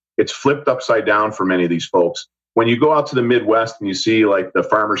backwards. It's flipped upside down for many of these folks. When you go out to the Midwest and you see like the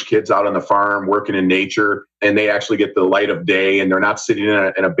farmers' kids out on the farm working in nature, and they actually get the light of day, and they're not sitting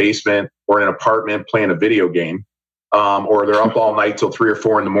in a basement or in an apartment playing a video game, or they're up all night till 3 or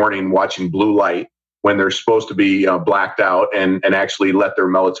 4 in the morning watching blue light when they're supposed to be blacked out and actually let their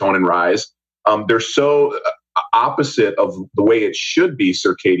melatonin rise. They're so opposite of the way it should be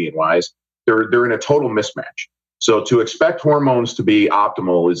circadian wise. They're in a total mismatch. So to expect hormones to be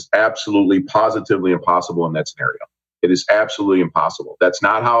optimal is absolutely positively impossible in that scenario. It is absolutely impossible. That's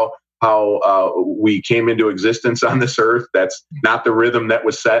not how we came into existence on this earth. That's not the rhythm that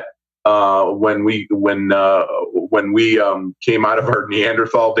was set when we came out of our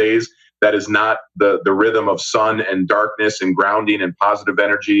Neanderthal days. That is not the rhythm of sun and darkness and grounding and positive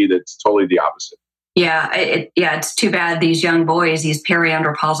energy. That's totally the opposite. Yeah, it's too bad these young boys, these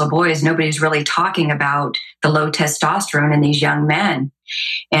periandropausal boys, nobody's really talking about the low testosterone in these young men.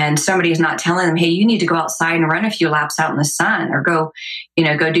 And somebody's not telling them, hey, you need to go outside and run a few laps out in the sun, or go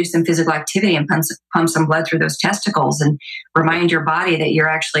do some physical activity and pump some blood through those testicles and remind your body that you're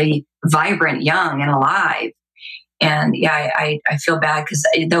actually vibrant, young, and alive. And yeah, I feel bad because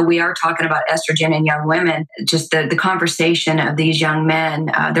though we are talking about estrogen in young women, just the conversation of these young men,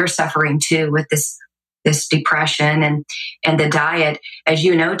 they're suffering too with this depression and the diet. As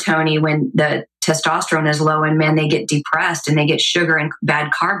you know, Tony, when the testosterone is low in men, they get depressed and they get sugar and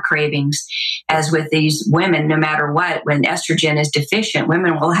bad carb cravings. As with these women, no matter what, when estrogen is deficient,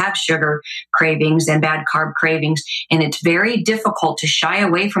 women will have sugar cravings and bad carb cravings. And it's very difficult to shy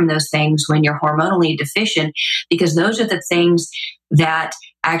away from those things when you're hormonally deficient, because those are the things that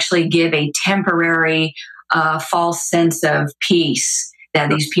actually give a temporary false sense of peace that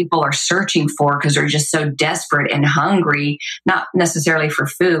these people are searching for because they're just so desperate and hungry, not necessarily for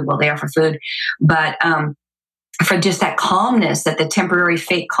food. Well, they are for food, but for just that calmness, that the temporary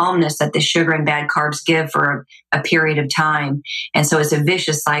fake calmness that the sugar and bad carbs give for a period of time. And so it's a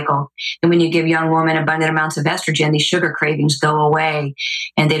vicious cycle. And when you give young women abundant amounts of estrogen, these sugar cravings go away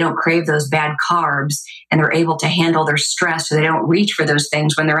and they don't crave those bad carbs, and they're able to handle their stress so they don't reach for those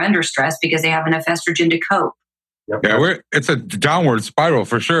things when they're under stress because they have enough estrogen to cope. Yep. Yeah, it's a downward spiral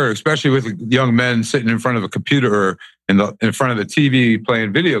for sure, especially with young men sitting in front of a computer or in front of the TV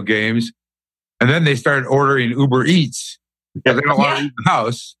playing video games, and then they start ordering Uber Eats because they don't want to leave the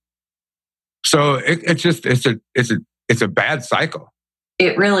house. So it's a bad cycle.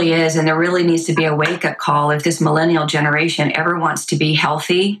 It really is, and there really needs to be a wake-up call. If this millennial generation ever wants to be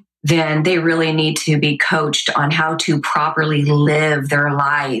healthy, then they really need to be coached on how to properly live their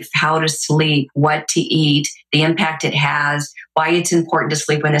life, how to sleep, what to eat, the impact it has, why it's important to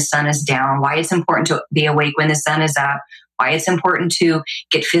sleep when the sun is down, why it's important to be awake when the sun is up, why it's important to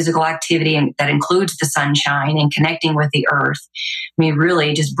get physical activity that includes the sunshine and connecting with the earth. I mean,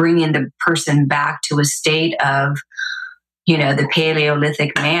 really just bringing the person back to a state of, the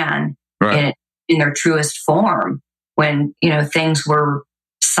Paleolithic man, right, in their truest form, when, things were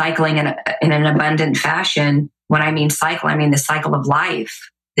cycling in an abundant fashion. When I mean cycle, I mean the cycle of life,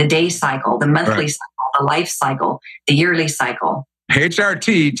 the day cycle, the monthly cycle, the life cycle, the yearly cycle.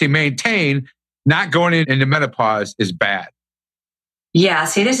 HRT, to maintain not going into menopause, is bad. Yeah,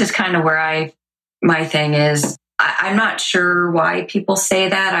 see, this is kind of where my thing is. I'm not sure why people say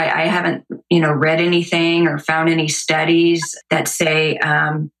that. I haven't, read anything or found any studies that say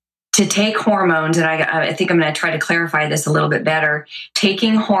to take hormones, and I think I'm going to try to clarify this a little bit better.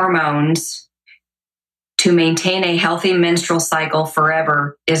 Taking hormones to maintain a healthy menstrual cycle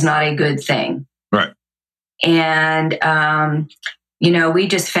forever is not a good thing. Right. And, we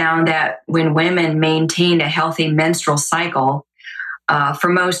just found that when women maintained a healthy menstrual cycle, for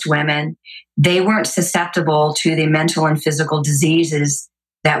most women, they weren't susceptible to the mental and physical diseases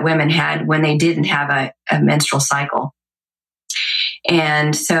that women had when they didn't have a menstrual cycle.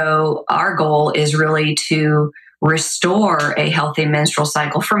 And so our goal is really to restore a healthy menstrual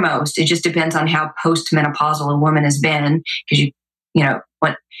cycle for most. It just depends on how postmenopausal a woman has been, because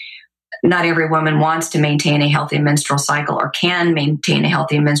not every woman wants to maintain a healthy menstrual cycle or can maintain a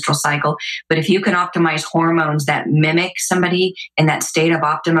healthy menstrual cycle. But if you can optimize hormones that mimic somebody in that state of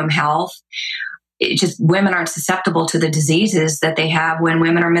optimum health, women aren't susceptible to the diseases that they have when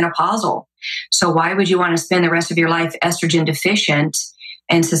women are menopausal. So why would you want to spend the rest of your life estrogen deficient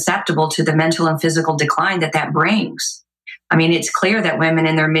and susceptible to the mental and physical decline that brings? I mean, it's clear that women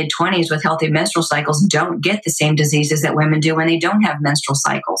in their mid-20s with healthy menstrual cycles don't get the same diseases that women do when they don't have menstrual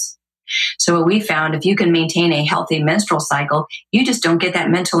cycles. So what we found, if you can maintain a healthy menstrual cycle, you just don't get that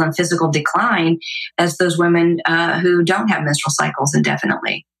mental and physical decline as those women who don't have menstrual cycles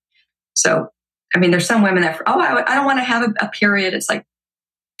indefinitely. So, I mean, there's some women that, I don't want to have a period. It's like,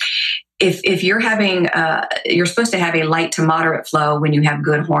 if you're having, you're supposed to have a light to moderate flow when you have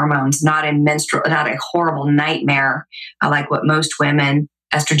good hormones, not a horrible nightmare like what most women,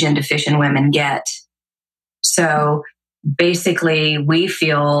 estrogen deficient women, get. So basically, we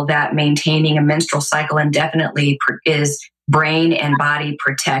feel that maintaining a menstrual cycle indefinitely is brain and body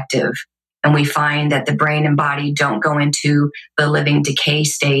protective. And we find that the brain and body don't go into the living decay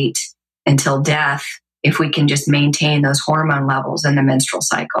state until death if we can just maintain those hormone levels in the menstrual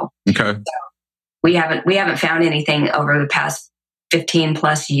cycle. Okay. So we haven't found anything over the past 15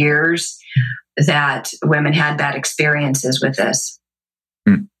 plus years that women had bad experiences with this.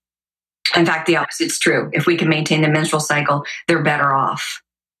 In fact, the opposite's true. If we can maintain the menstrual cycle, they're better off.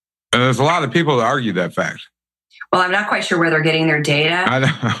 And there's a lot of people that argue that fact. Well, I'm not quite sure where they're getting their data. I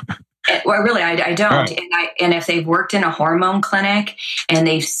know. Well, really, I don't. Right. And if they've worked in a hormone clinic and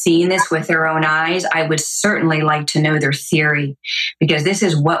they've seen this with their own eyes, I would certainly like to know their theory, because this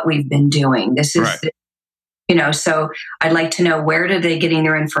is what we've been doing. This is, right. So I'd like to know, where are they getting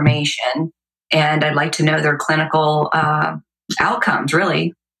their information? And I'd like to know their clinical outcomes,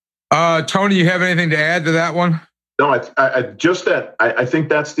 really. Tony, you have anything to add to that one? No, I think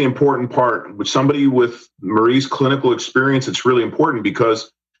that's the important part. With somebody with Marie's clinical experience, it's really important because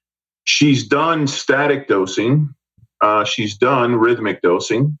she's done static dosing. She's done rhythmic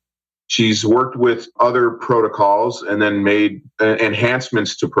dosing. She's worked with other protocols and then made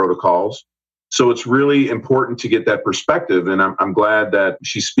enhancements to protocols. So it's really important to get that perspective. And I'm glad that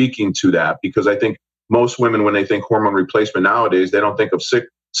she's speaking to that, because I think most women, when they think hormone replacement nowadays, they don't think of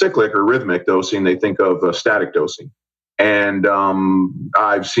cyclic or rhythmic dosing. They think of static dosing. And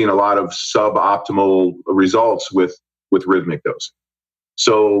I've seen a lot of suboptimal results with rhythmic dosing.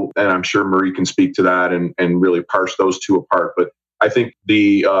 So, and I'm sure Marie can speak to that and really parse those two apart. But I think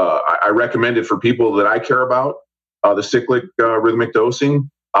I recommend it for people that I care about, the cyclic rhythmic dosing.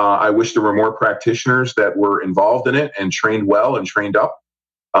 I wish there were more practitioners that were involved in it and trained well and trained up.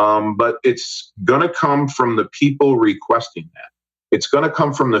 But it's going to come from the people requesting that. It's going to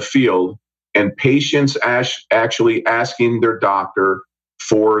come from the field and patients actually asking their doctor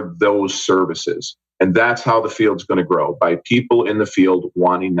for those services. And that's how the field's going to grow, by people in the field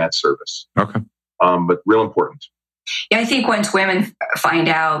wanting that service. Okay. But real important. Yeah, I think once women find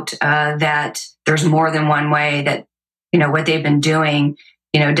out that there's more than one way, that, what they've been doing,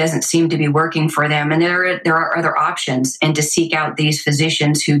 doesn't seem to be working for them, and there are other options, and to seek out these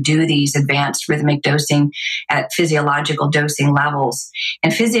physicians who do these advanced rhythmic dosing at physiological dosing levels.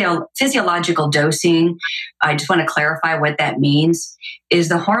 And physiological dosing, I just want to clarify what that means, is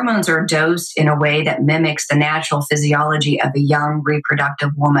the hormones are dosed in a way that mimics the natural physiology of a young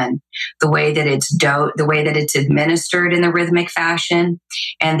reproductive woman. The way that it's administered in the rhythmic fashion,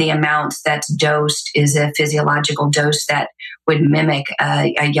 and the amounts that's dosed is a physiological dose that would mimic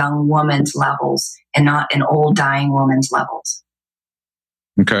a young woman's levels and not an old dying woman's levels.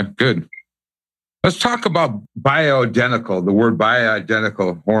 Okay, good. Let's talk about bioidentical, the word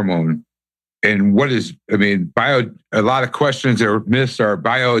bioidentical hormone. And what is, a lot of questions or myths are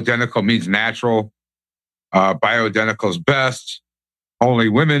bioidentical means natural. Bioidentical is best. Only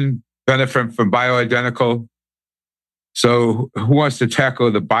women benefit from bioidentical. So who wants to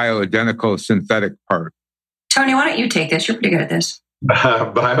tackle the bioidentical synthetic part? Tony, why don't you take this? You're pretty good at this.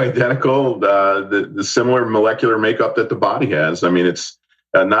 Bioidentical, the similar molecular makeup that the body has. It's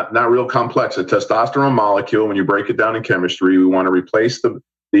not real complex. A testosterone molecule, when you break it down in chemistry, we want to replace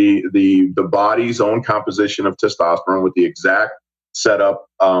the body's own composition of testosterone with the exact setup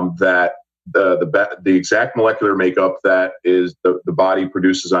that the exact molecular makeup that is the body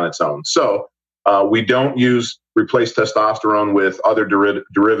produces on its own. So we don't replace testosterone with other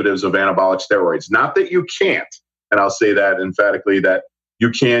derivatives of anabolic steroids. Not that you can't, and I'll say that emphatically, that you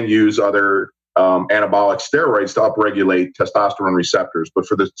can use other anabolic steroids to upregulate testosterone receptors. But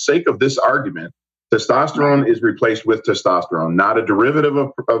for the sake of this argument, testosterone is replaced with testosterone, not a derivative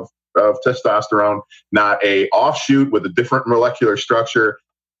of testosterone, not a offshoot with a different molecular structure.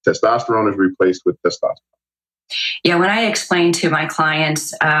 Testosterone is replaced with testosterone. Yeah, when I explain to my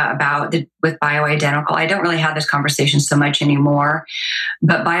clients with bioidentical, I don't really have this conversation so much anymore,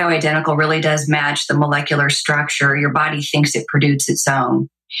 but bioidentical really does match the molecular structure. Your body thinks it produces its own.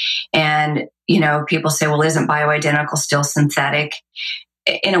 And, people say, well, isn't bioidentical still synthetic?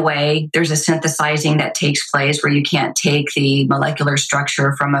 in a way, there's a synthesizing that takes place where you can't take the molecular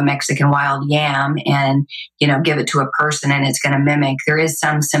structure from a Mexican wild yam and, give it to a person and it's going to mimic. There is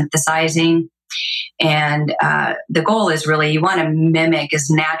some synthesizing. And the goal is really you want to mimic as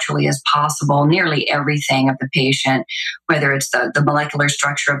naturally as possible nearly everything of the patient, whether it's the molecular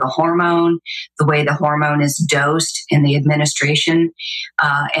structure of the hormone, the way the hormone is dosed in the administration,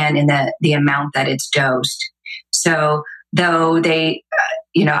 and in the amount that it's dosed. So though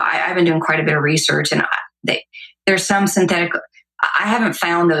I've been doing quite a bit of research, and there's some synthetic. I haven't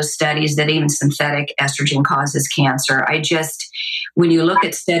found those studies that even synthetic estrogen causes cancer. When you look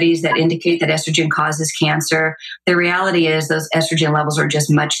at studies that indicate that estrogen causes cancer, the reality is those estrogen levels are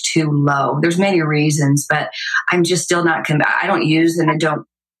just much too low. There's many reasons, but I'm just still not I don't use and I don't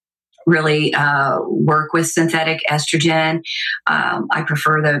really work with synthetic estrogen. I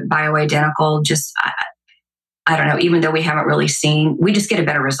prefer the bioidentical. I don't know, even though we haven't really seen, we just get a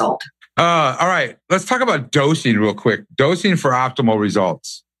better result. All right, let's talk about dosing real quick. Dosing for optimal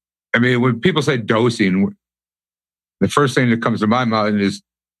results. I mean, when people say dosing, the first thing that comes to my mind is,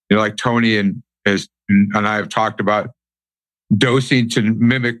 like Tony and I have talked about dosing to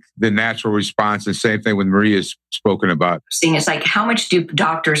mimic the natural response. The same thing with Maria's spoken about. It's like, how much do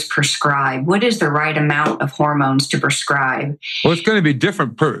doctors prescribe? What is the right amount of hormones to prescribe? Well, it's going to be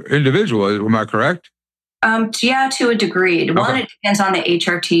different per individual. Am I correct? To a degree. Okay. One, it depends on the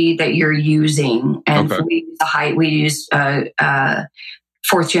HRT that you're using, and we use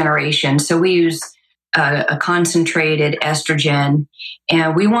fourth generation. So we use a concentrated estrogen,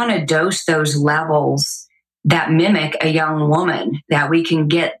 and we want to dose those levels that mimic a young woman, that we can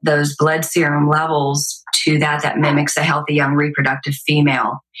get those blood serum levels to that mimics a healthy young reproductive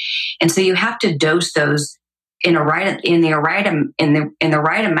female. And so you have to dose those in the right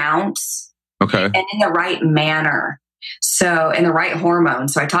amounts. Okay. And in the right manner. So, in the right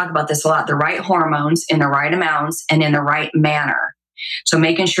hormones. So, I talk about this a lot. The right hormones in the right amounts and in the right manner. So,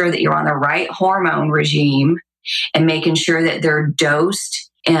 making sure that you're on the right hormone regime and making sure that they're dosed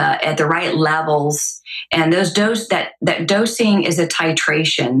at the right levels. And those that dosing is a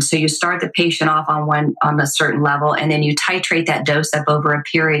titration. So, you start the patient off on a certain level, and then you titrate that dose up over a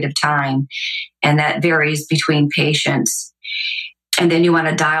period of time. And that varies between patients. And then you want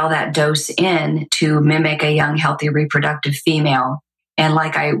to dial that dose in to mimic a young, healthy, reproductive female. And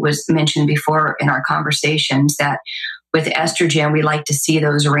like I was mentioned before in our conversations, that with estrogen, we like to see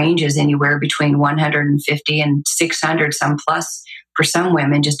those ranges anywhere between 150 and 600, some plus for some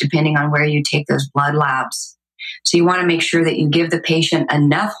women, just depending on where you take those blood labs. So you want to make sure that you give the patient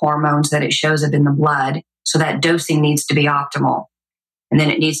enough hormones that it shows up in the blood. So that dosing needs to be optimal. And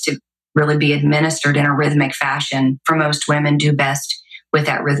then it needs to really be administered in a rhythmic fashion. For most women, do best with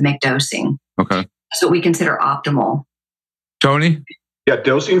that rhythmic dosing. Okay. That's what we consider optimal. Tony? Yeah,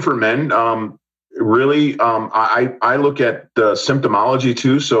 dosing for men, really, I look at the symptomology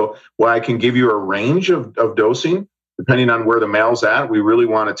too. So while I can give you a range of dosing, depending on where the male's at, we really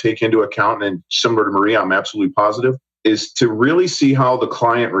want to take into account, and similar to Maria, I'm absolutely positive, is to really see how the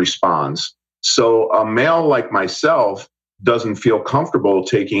client responds. So a male like myself doesn't feel comfortable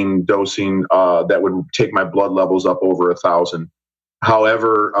taking dosing that would take my blood levels up over 1,000.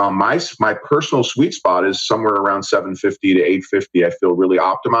 However, my personal sweet spot is somewhere around 750 to 850. I feel really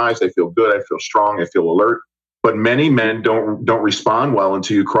optimized. I feel good. I feel strong. I feel alert. But many men don't respond well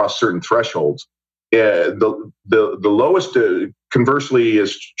until you cross certain thresholds. The lowest, conversely,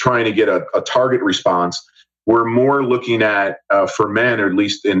 is trying to get a target response. We're more looking at, for men, or at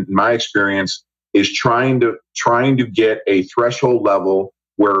least in my experience, is trying to get a threshold level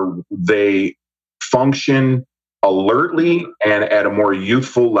where they function alertly and at a more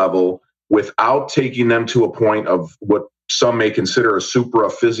youthful level without taking them to a point of what some may consider a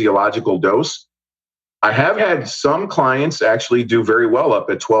supraphysiological dose. I have had some clients actually do very well up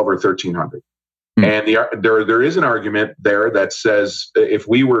at 12 or 1,300. And there is an argument there that says if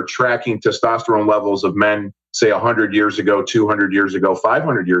we were tracking testosterone levels of men, say 100 years ago, 200 years ago,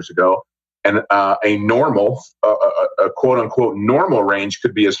 500 years ago, and a normal, a quote unquote normal range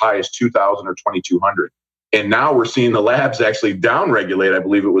could be as high as 2,000 or 2,200. And now we're seeing the labs actually downregulate. I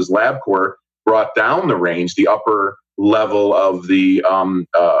believe it was LabCorp brought down the range, the upper level of the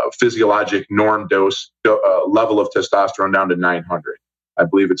physiologic norm dose level of testosterone down to 900. I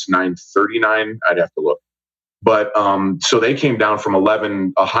believe it's 939. I'd have to look. But so they came down from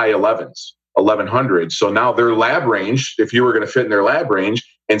a high 11s, 1100. So now their lab range, if you were going to fit in their lab range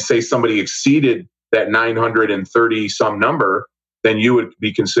and say somebody exceeded that 930 some number, then you would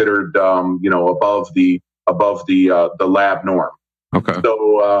be considered, above the lab norm. Okay.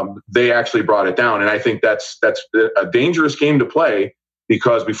 So they actually brought it down, and I think that's a dangerous game to play,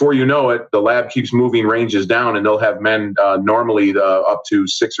 because before you know it, the lab keeps moving ranges down, and they'll have men normally up to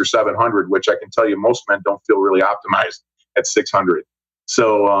 600 or 700, which I can tell you most men don't feel really optimized at 600.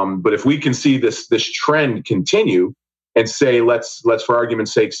 So, but if we can see this trend continue, and say, let's for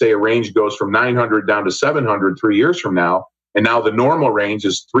argument's sake, say a range goes from 900 down to 700 3 years from now, and now the normal range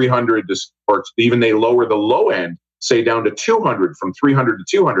is 300, or even they lower the low end, say down to 200, from 300 to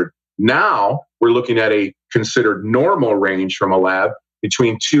 200. Now we're looking at a considered normal range from a lab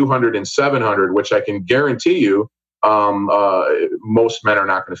between 200 and 700, which I can guarantee you most men are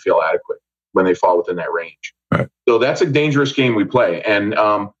not going to feel adequate when they fall within that range. Right. So that's a dangerous game we play. And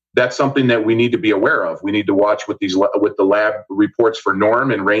that's something that we need to be aware of. We need to watch with the lab reports for norm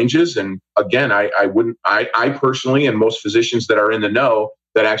and ranges. And again, I personally, and most physicians that are in the know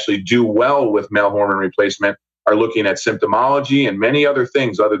that actually do well with male hormone replacement, are looking at symptomology and many other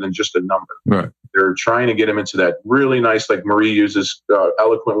things other than just a number. Right. They're trying to get them into that really nice, like Marie uses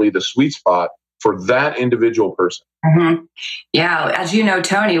eloquently, the sweet spot for that individual person. Mm-hmm. Yeah. As you know,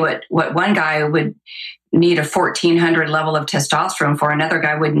 Tony, what one guy would need a 1400 level of testosterone for, another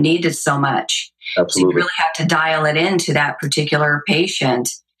guy wouldn't need it so much. Absolutely. So you really have to dial it into that particular patient.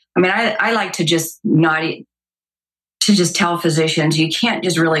 I mean, I like to just tell physicians, you can't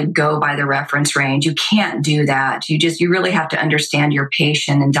just really go by the reference range. You can't do that. You really have to understand your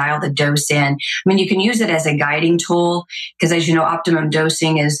patient and dial the dose in. I mean, you can use it as a guiding tool because, as you know, optimum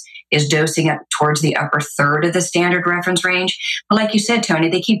dosing is dosing up towards the upper third of the standard reference range. But like you said, Tony,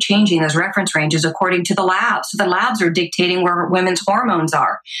 they keep changing those reference ranges according to the labs. So the labs are dictating where women's hormones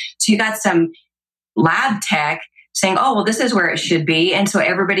are. So you got some lab tech saying, oh, well, this is where it should be. And so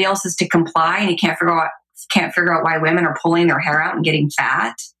everybody else is to comply, and you can't figure out why women are pulling their hair out and getting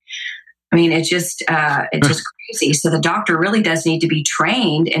fat. I mean, it's just crazy. So the doctor really does need to be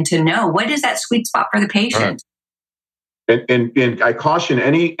trained and to know what is that sweet spot for the patient. Right. And I caution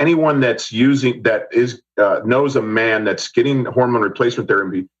anyone that's knows a man that's getting hormone replacement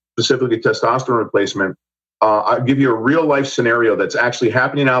therapy, specifically testosterone replacement. I'll give you a real life scenario that's actually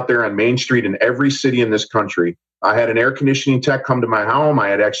happening out there on Main Street in every city in this country. I had an air conditioning tech come to my home.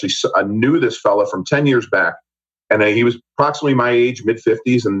 I knew this fella from 10 years back, and he was approximately my age,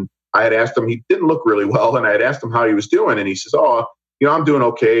 mid-50s. And I had asked him, he didn't look really well, and I had asked him how he was doing. And he says, oh, I'm doing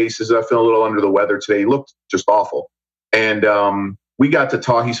okay. He says, I feel a little under the weather today. He looked just awful. And we got to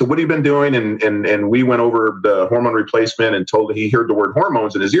talk. He said, what have you been doing? And we went over the hormone replacement, and he heard the word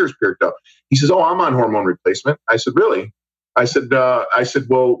hormones and his ears perked up. He says, oh, I'm on hormone replacement. I said, really? I said,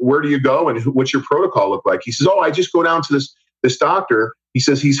 well, where do you go and what's your protocol look like? He says, oh, I just go down to this doctor. He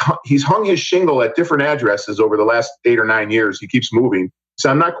says he's hung his shingle at different addresses over the last 8 or 9 years. He keeps moving. So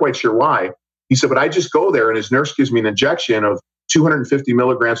I'm not quite sure why. He said, but I just go there and his nurse gives me an injection of 250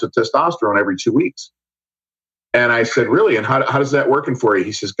 milligrams of testosterone every 2 weeks. And I said, really? And how does that working for you?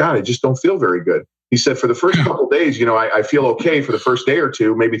 He says, God, I just don't feel very good. He said, for the first couple of days, I feel okay for the first day or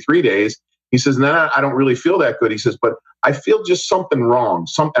two, maybe 3 days. He says, no, I don't really feel that good. He says, but I feel just something wrong.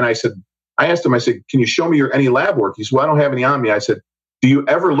 And I asked him, can you show me any lab work? He said, well, I don't have any on me. I said, do you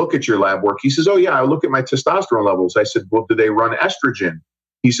ever look at your lab work? He says, oh yeah, I look at my testosterone levels. I said, well, do they run estrogen?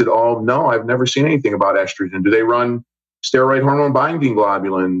 He said, oh no, I've never seen anything about estrogen. Do they run steroid hormone binding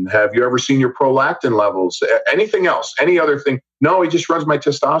globulin? Have you ever seen your prolactin levels? Anything else? Any other thing? No, he just runs my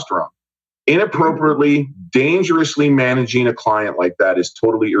testosterone. Inappropriately, dangerously managing a client like that is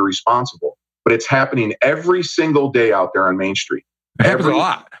totally irresponsible. But it's happening every single day out there on Main Street. It happens a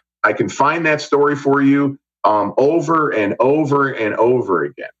lot. I can find that story for you over and over and over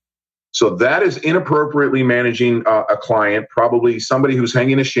again. So that is inappropriately managing a client, probably somebody who's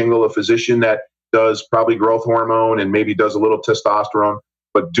hanging a shingle, a physician that does probably growth hormone and maybe does a little testosterone,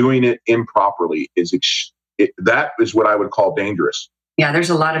 but doing it improperly that is what I would call dangerous. Yeah, there's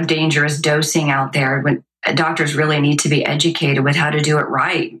a lot of dangerous dosing out there when doctors really need to be educated with how to do it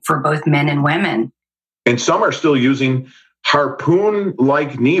right for both men and women. And some are still using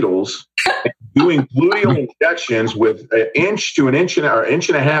harpoon-like needles, doing gluteal injections with an inch to an inch and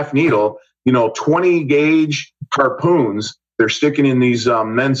a half needle, 20 gauge harpoons. They're sticking in these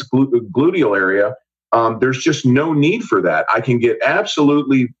men's gluteal area. There's just no need for that. I can get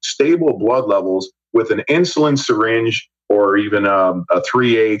absolutely stable blood levels with an insulin syringe or even a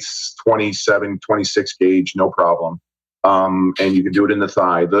 3/8, 27, 26 gauge, no problem. And you can do it in the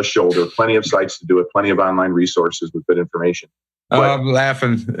thigh, the shoulder, plenty of sites to do it, plenty of online resources with good information. I'm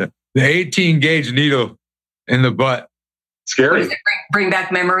laughing. The 18 gauge needle in the butt. Scary. Bring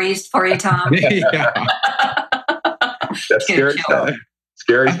back memories for you, Tom? Yeah. That's scary stuff.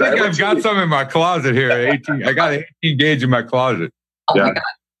 Scary stuff. I think I've got some in my closet here. I got an 18 gauge in my closet. Oh my God.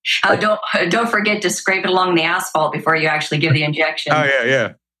 Don't forget to scrape it along the asphalt before you actually give the injection. Oh,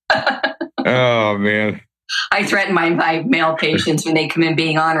 yeah. Oh, man. I threaten my male patients when they come in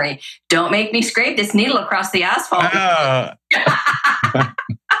being ornery. Don't make me scrape this needle across the asphalt.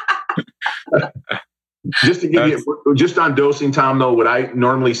 Just to give you, just on dosing, Tom, though, what I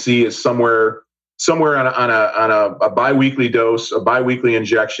normally see is somewhere on a biweekly dose, a biweekly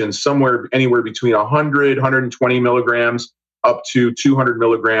injection, anywhere between 100, 120 milligrams up to 200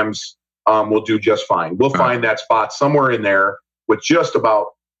 milligrams will do just fine. We'll find that spot somewhere in there with just about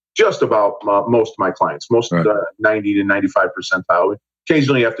most of my clients, 90 to 95 percentile.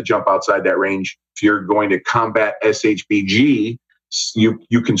 Occasionally you have to jump outside that range. If you're going to combat SHBG,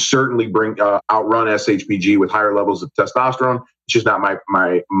 you can certainly outrun SHBG with higher levels of testosterone. It's just not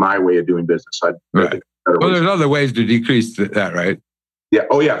my way of doing business. Right. Well, there's other ways to decrease that, right? Yeah.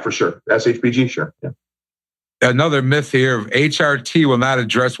 Oh, yeah, for sure. SHBG, sure. Yeah. Another myth here of HRT will not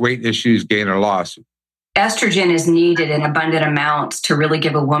address weight issues, gain or loss. Estrogen is needed in abundant amounts to really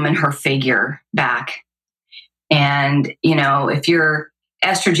give a woman her figure back. And, if your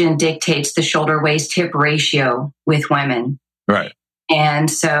estrogen dictates the shoulder-waist hip ratio with women. Right. And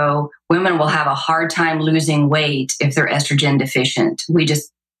so women will have a hard time losing weight if they're estrogen deficient.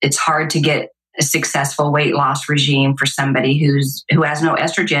 It's hard to get a successful weight loss regime for somebody who has no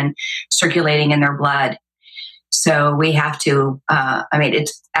estrogen circulating in their blood. So we have to,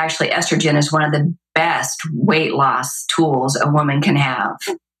 it's actually estrogen is one of the best weight loss tools a woman can have.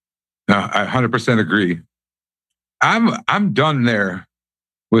 No, I 100% agree. I'm done there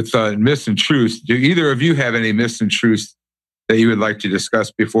with myths and truths. Do either of you have any myths and truths that you would like to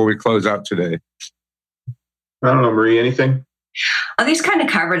discuss before we close out today? I don't know, Marie, anything? Oh, these kind of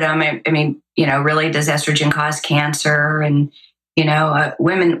covered them. Really, does estrogen cause cancer? And,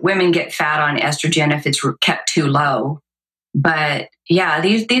 women get fat on estrogen if it's kept too low. But yeah,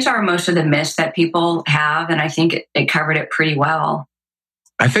 these are most of the myths that people have. And I think it covered it pretty well.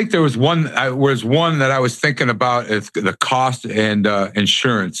 I think there was one that I was thinking about, is the cost and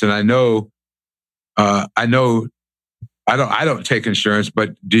insurance. And I don't take insurance,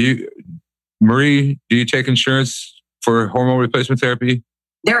 but Marie, do you take insurance for hormone replacement therapy?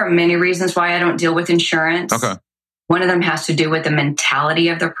 There are many reasons why I don't deal with insurance. Okay. One of them has to do with the mentality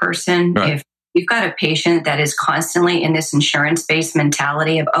of the person. Right. If you've got a patient that is constantly in this insurance-based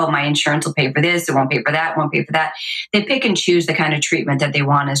mentality of, oh, my insurance will pay for this, it won't pay for that, won't pay for that, they pick and choose the kind of treatment that they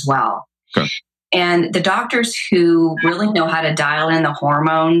want as well. Okay. And the doctors who really know how to dial in the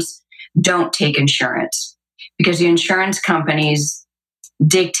hormones don't take insurance, because the insurance companies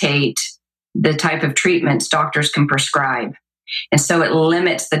dictate the type of treatments doctors can prescribe. And so it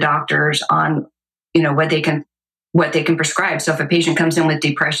limits the doctors on, what they can prescribe. So if a patient comes in with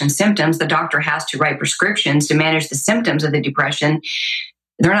depression symptoms, the doctor has to write prescriptions to manage the symptoms of the depression.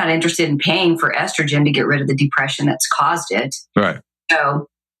 They're not interested in paying for estrogen to get rid of the depression that's caused it. Right.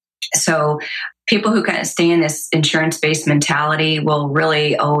 So people who kind of stay in this insurance-based mentality will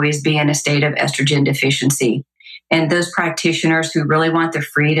really always be in a state of estrogen deficiency. And those practitioners who really want the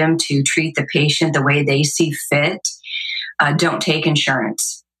freedom to treat the patient the way they see fit don't take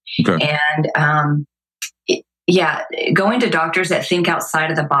insurance. Okay. And going to doctors that think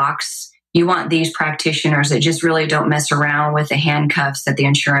outside of the box. You want these practitioners that just really don't mess around with the handcuffs that the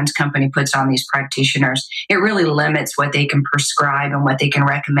insurance company puts on these practitioners. It really limits what they can prescribe and what they can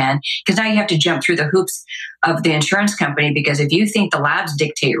recommend, because now you have to jump through the hoops of the insurance company, because if you think the labs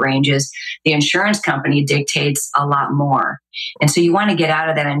dictate ranges, the insurance company dictates a lot more. And so you want to get out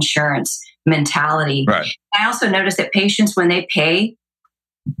of that insurance mentality. Right. I also notice that patients, when they pay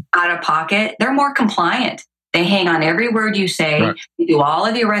out of pocket, they're more compliant. They hang on every word you say, right. They do all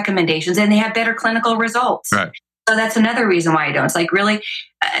of your recommendations, and they have better clinical results. Right. So that's another reason why I don't. It's like, really,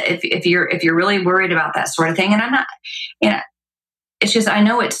 if you're really worried about that sort of thing, and I'm not, it's just, I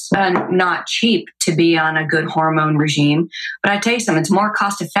know it's not cheap to be on a good hormone regime, but I tell you something, it's more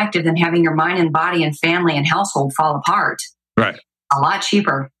cost effective than having your mind and body and family and household fall apart. Right. A lot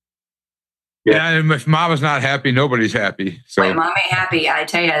cheaper. Yeah, and if mama's not happy, nobody's happy. So when mom ain't happy, I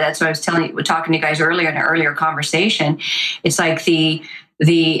tell you, that's what I was talking to you guys earlier in an earlier conversation. It's like the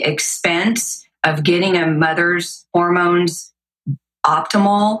expense of getting a mother's hormones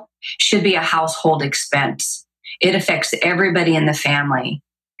optimal should be a household expense. It affects everybody in the family,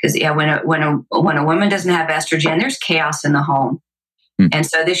 because when a woman doesn't have estrogen, there's chaos in the home. And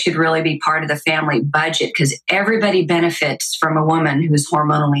so this should really be part of the family budget, because everybody benefits from a woman who's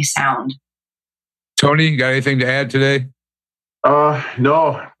hormonally sound. Tony, you got anything to add today?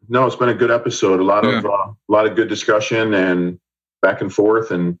 No, it's been a good episode. A lot of good discussion and back and forth,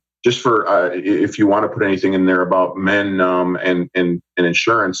 and just for if you want to put anything in there about men and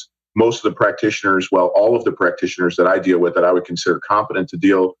insurance, most of the practitioners, well, all of the practitioners that I deal with that I would consider competent to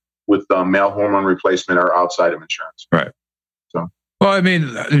deal with male hormone replacement are outside of insurance. Right. So, well, I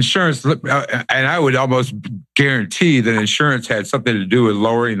mean, insurance, and I would almost guarantee that insurance had something to do with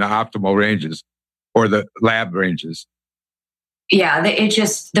lowering the optimal ranges or the lab ranges. Yeah,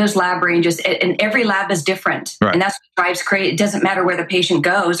 those lab ranges, and every lab is different. Right. And that's what drives crazy. It doesn't matter where the patient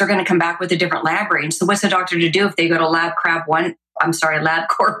goes, they're going to come back with a different lab range. So what's the doctor to do if they go to LabCorp one time? I'm so used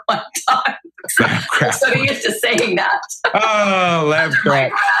to saying that. Oh,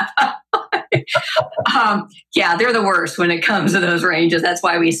 LabCorp. Yeah, they're the worst when it comes to those ranges. That's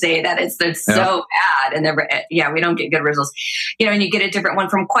why we say that it's so bad. And we don't get good results. And you get a different one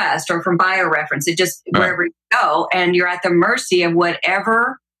from Quest or from BioReference. It just, wherever you go, and you're at the mercy of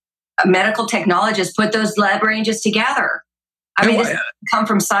whatever medical technologists put those lab ranges together. I mean, this doesn't come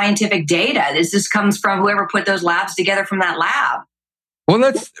from scientific data. This just comes from whoever put those labs together from that lab.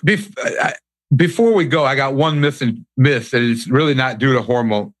 Well, before we go, I got one myth that it's really not due to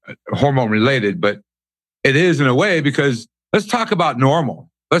hormone related, but it is in a way, because let's talk about normal.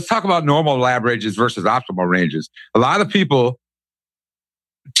 Let's talk about normal lab ranges versus optimal ranges. A lot of people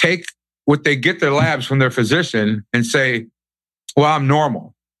take what they get their labs from their physician and say, well, I'm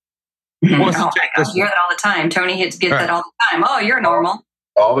normal. I hear that all the time. Tony gets that all the time. Oh, you're normal.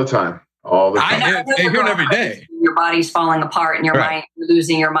 All the time. I hear it every day. Your body's falling apart and your mind, you're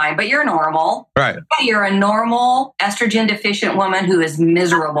losing your mind, but you're normal. Right. You're a normal estrogen deficient woman who is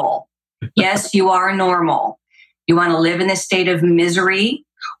miserable. Yes, you are normal. You want to live in this state of misery,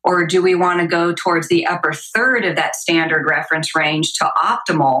 or do we want to go towards the upper third of that standard reference range to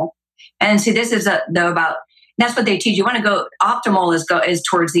optimal? And see, this is that's what they teach. You want to go optimal is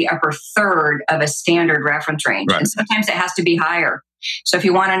towards the upper third of a standard reference range. Right. And sometimes it has to be higher. So if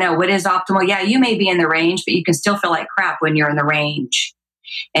you want to know what is optimal, you may be in the range, but you can still feel like crap when you're in the range.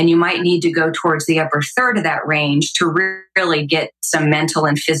 And you might need to go towards the upper third of that range to really get some mental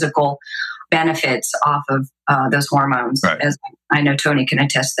and physical benefits off of those hormones. Right. As I know Tony can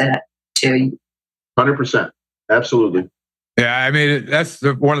attest that too. 100%. Absolutely. Yeah, I mean, that's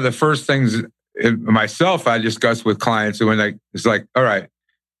one of the first things myself I discuss with clients when it's like, all right,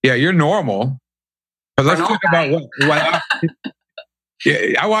 yeah, you're normal, but let's talk about what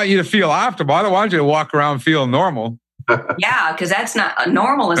I want you to feel optimal. I don't want you to walk around feeling normal. Yeah, because that's not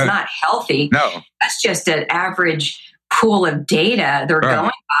normal. Is not healthy. No, that's just an average pool of data they're going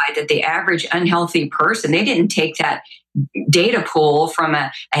by. That the average unhealthy person, they didn't take that data pool from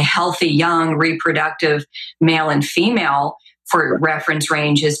a healthy young reproductive male and female for reference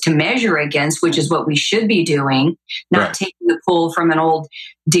ranges to measure against, which is what we should be doing. Not taking the pool from an old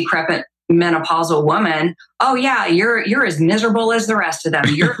decrepit menopausal woman. Oh yeah, you're as miserable as the rest of them.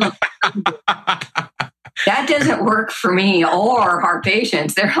 That doesn't work for me or our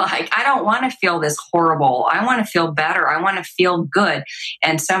patients. They're like, I don't want to feel this horrible. I want to feel better. I want to feel good.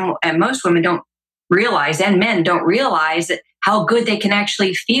 And most women don't realize, and men don't realize how good they can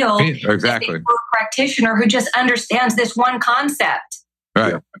actually feel. Exactly. If they go to a practitioner who just understands this one concept.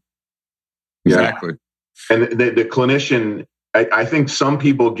 Right. Yeah. Exactly. And the clinician, I think some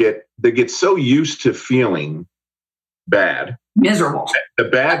people get so used to feeling bad, miserable. The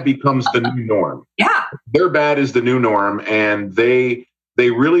bad becomes the new norm. Yeah, their bad is the new norm, and they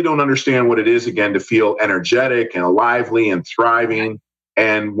really don't understand what it is again to feel energetic and lively and thriving.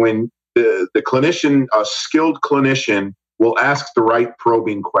 And when the clinician, a skilled clinician, will ask the right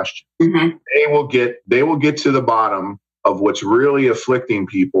probing question, they will get to the bottom of what's really afflicting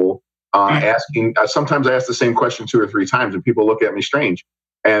people. Asking, sometimes I ask the same question 2 or 3 times, and people look at me strange,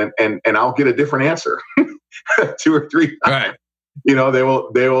 and I'll get a different answer 2 or 3 times. Right. They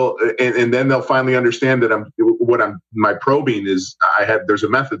will, and then they'll finally understand that my probing is. There's a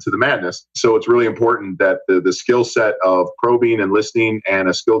method to the madness. So it's really important that the skill set of probing and listening and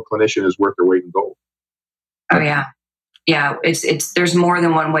a skilled clinician is worth their weight in gold. Oh yeah. Yeah, there's more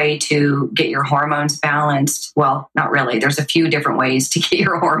than one way to get your hormones balanced. Well, not really. There's a few different ways to get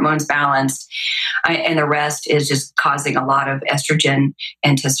your hormones balanced. And the rest is just causing a lot of estrogen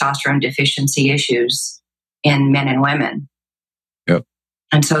and testosterone deficiency issues in men and women. Yep.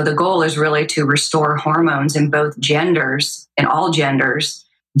 And so the goal is really to restore hormones in both genders, in all genders,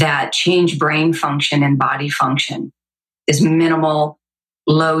 that change brain function and body function. This minimal,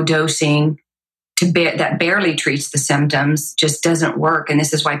 low dosing that barely treats the symptoms just doesn't work. And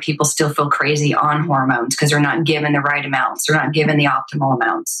this is why people still feel crazy on hormones, because they're not given the right amounts. They're not given the optimal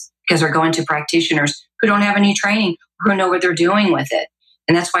amounts because they're going to practitioners who don't have any training, who know what they're doing with it.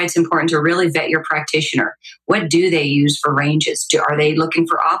 And that's why it's important to really vet your practitioner. What do they use for ranges? Are they looking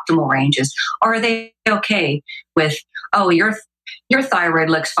for optimal ranges? Or are they okay with, your thyroid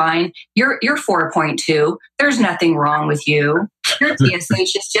looks fine. You're 4.2. There's nothing wrong with you. Your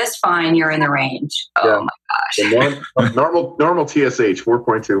TSH is just fine. You're in the range. Oh my gosh. Normal TSH,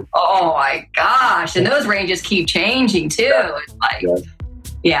 4.2. Oh my gosh. And those ranges keep changing too. It's like,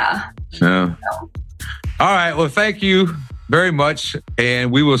 yeah. All right. Well, thank you very much.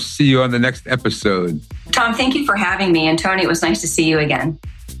 And we will see you on the next episode. Tom, thank you for having me. And Tony, it was nice to see you again.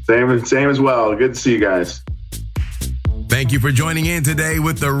 Same as well. Good to see you guys. Thank you for joining in today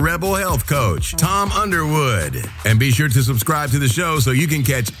with the Rebel Health Coach, Tom Underwood. And be sure to subscribe to the show so you can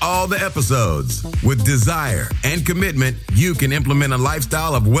catch all the episodes. With desire and commitment, you can implement a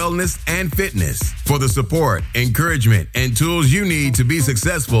lifestyle of wellness and fitness. For the support, encouragement, and tools you need to be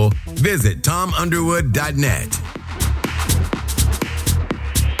successful, visit tomunderwood.net.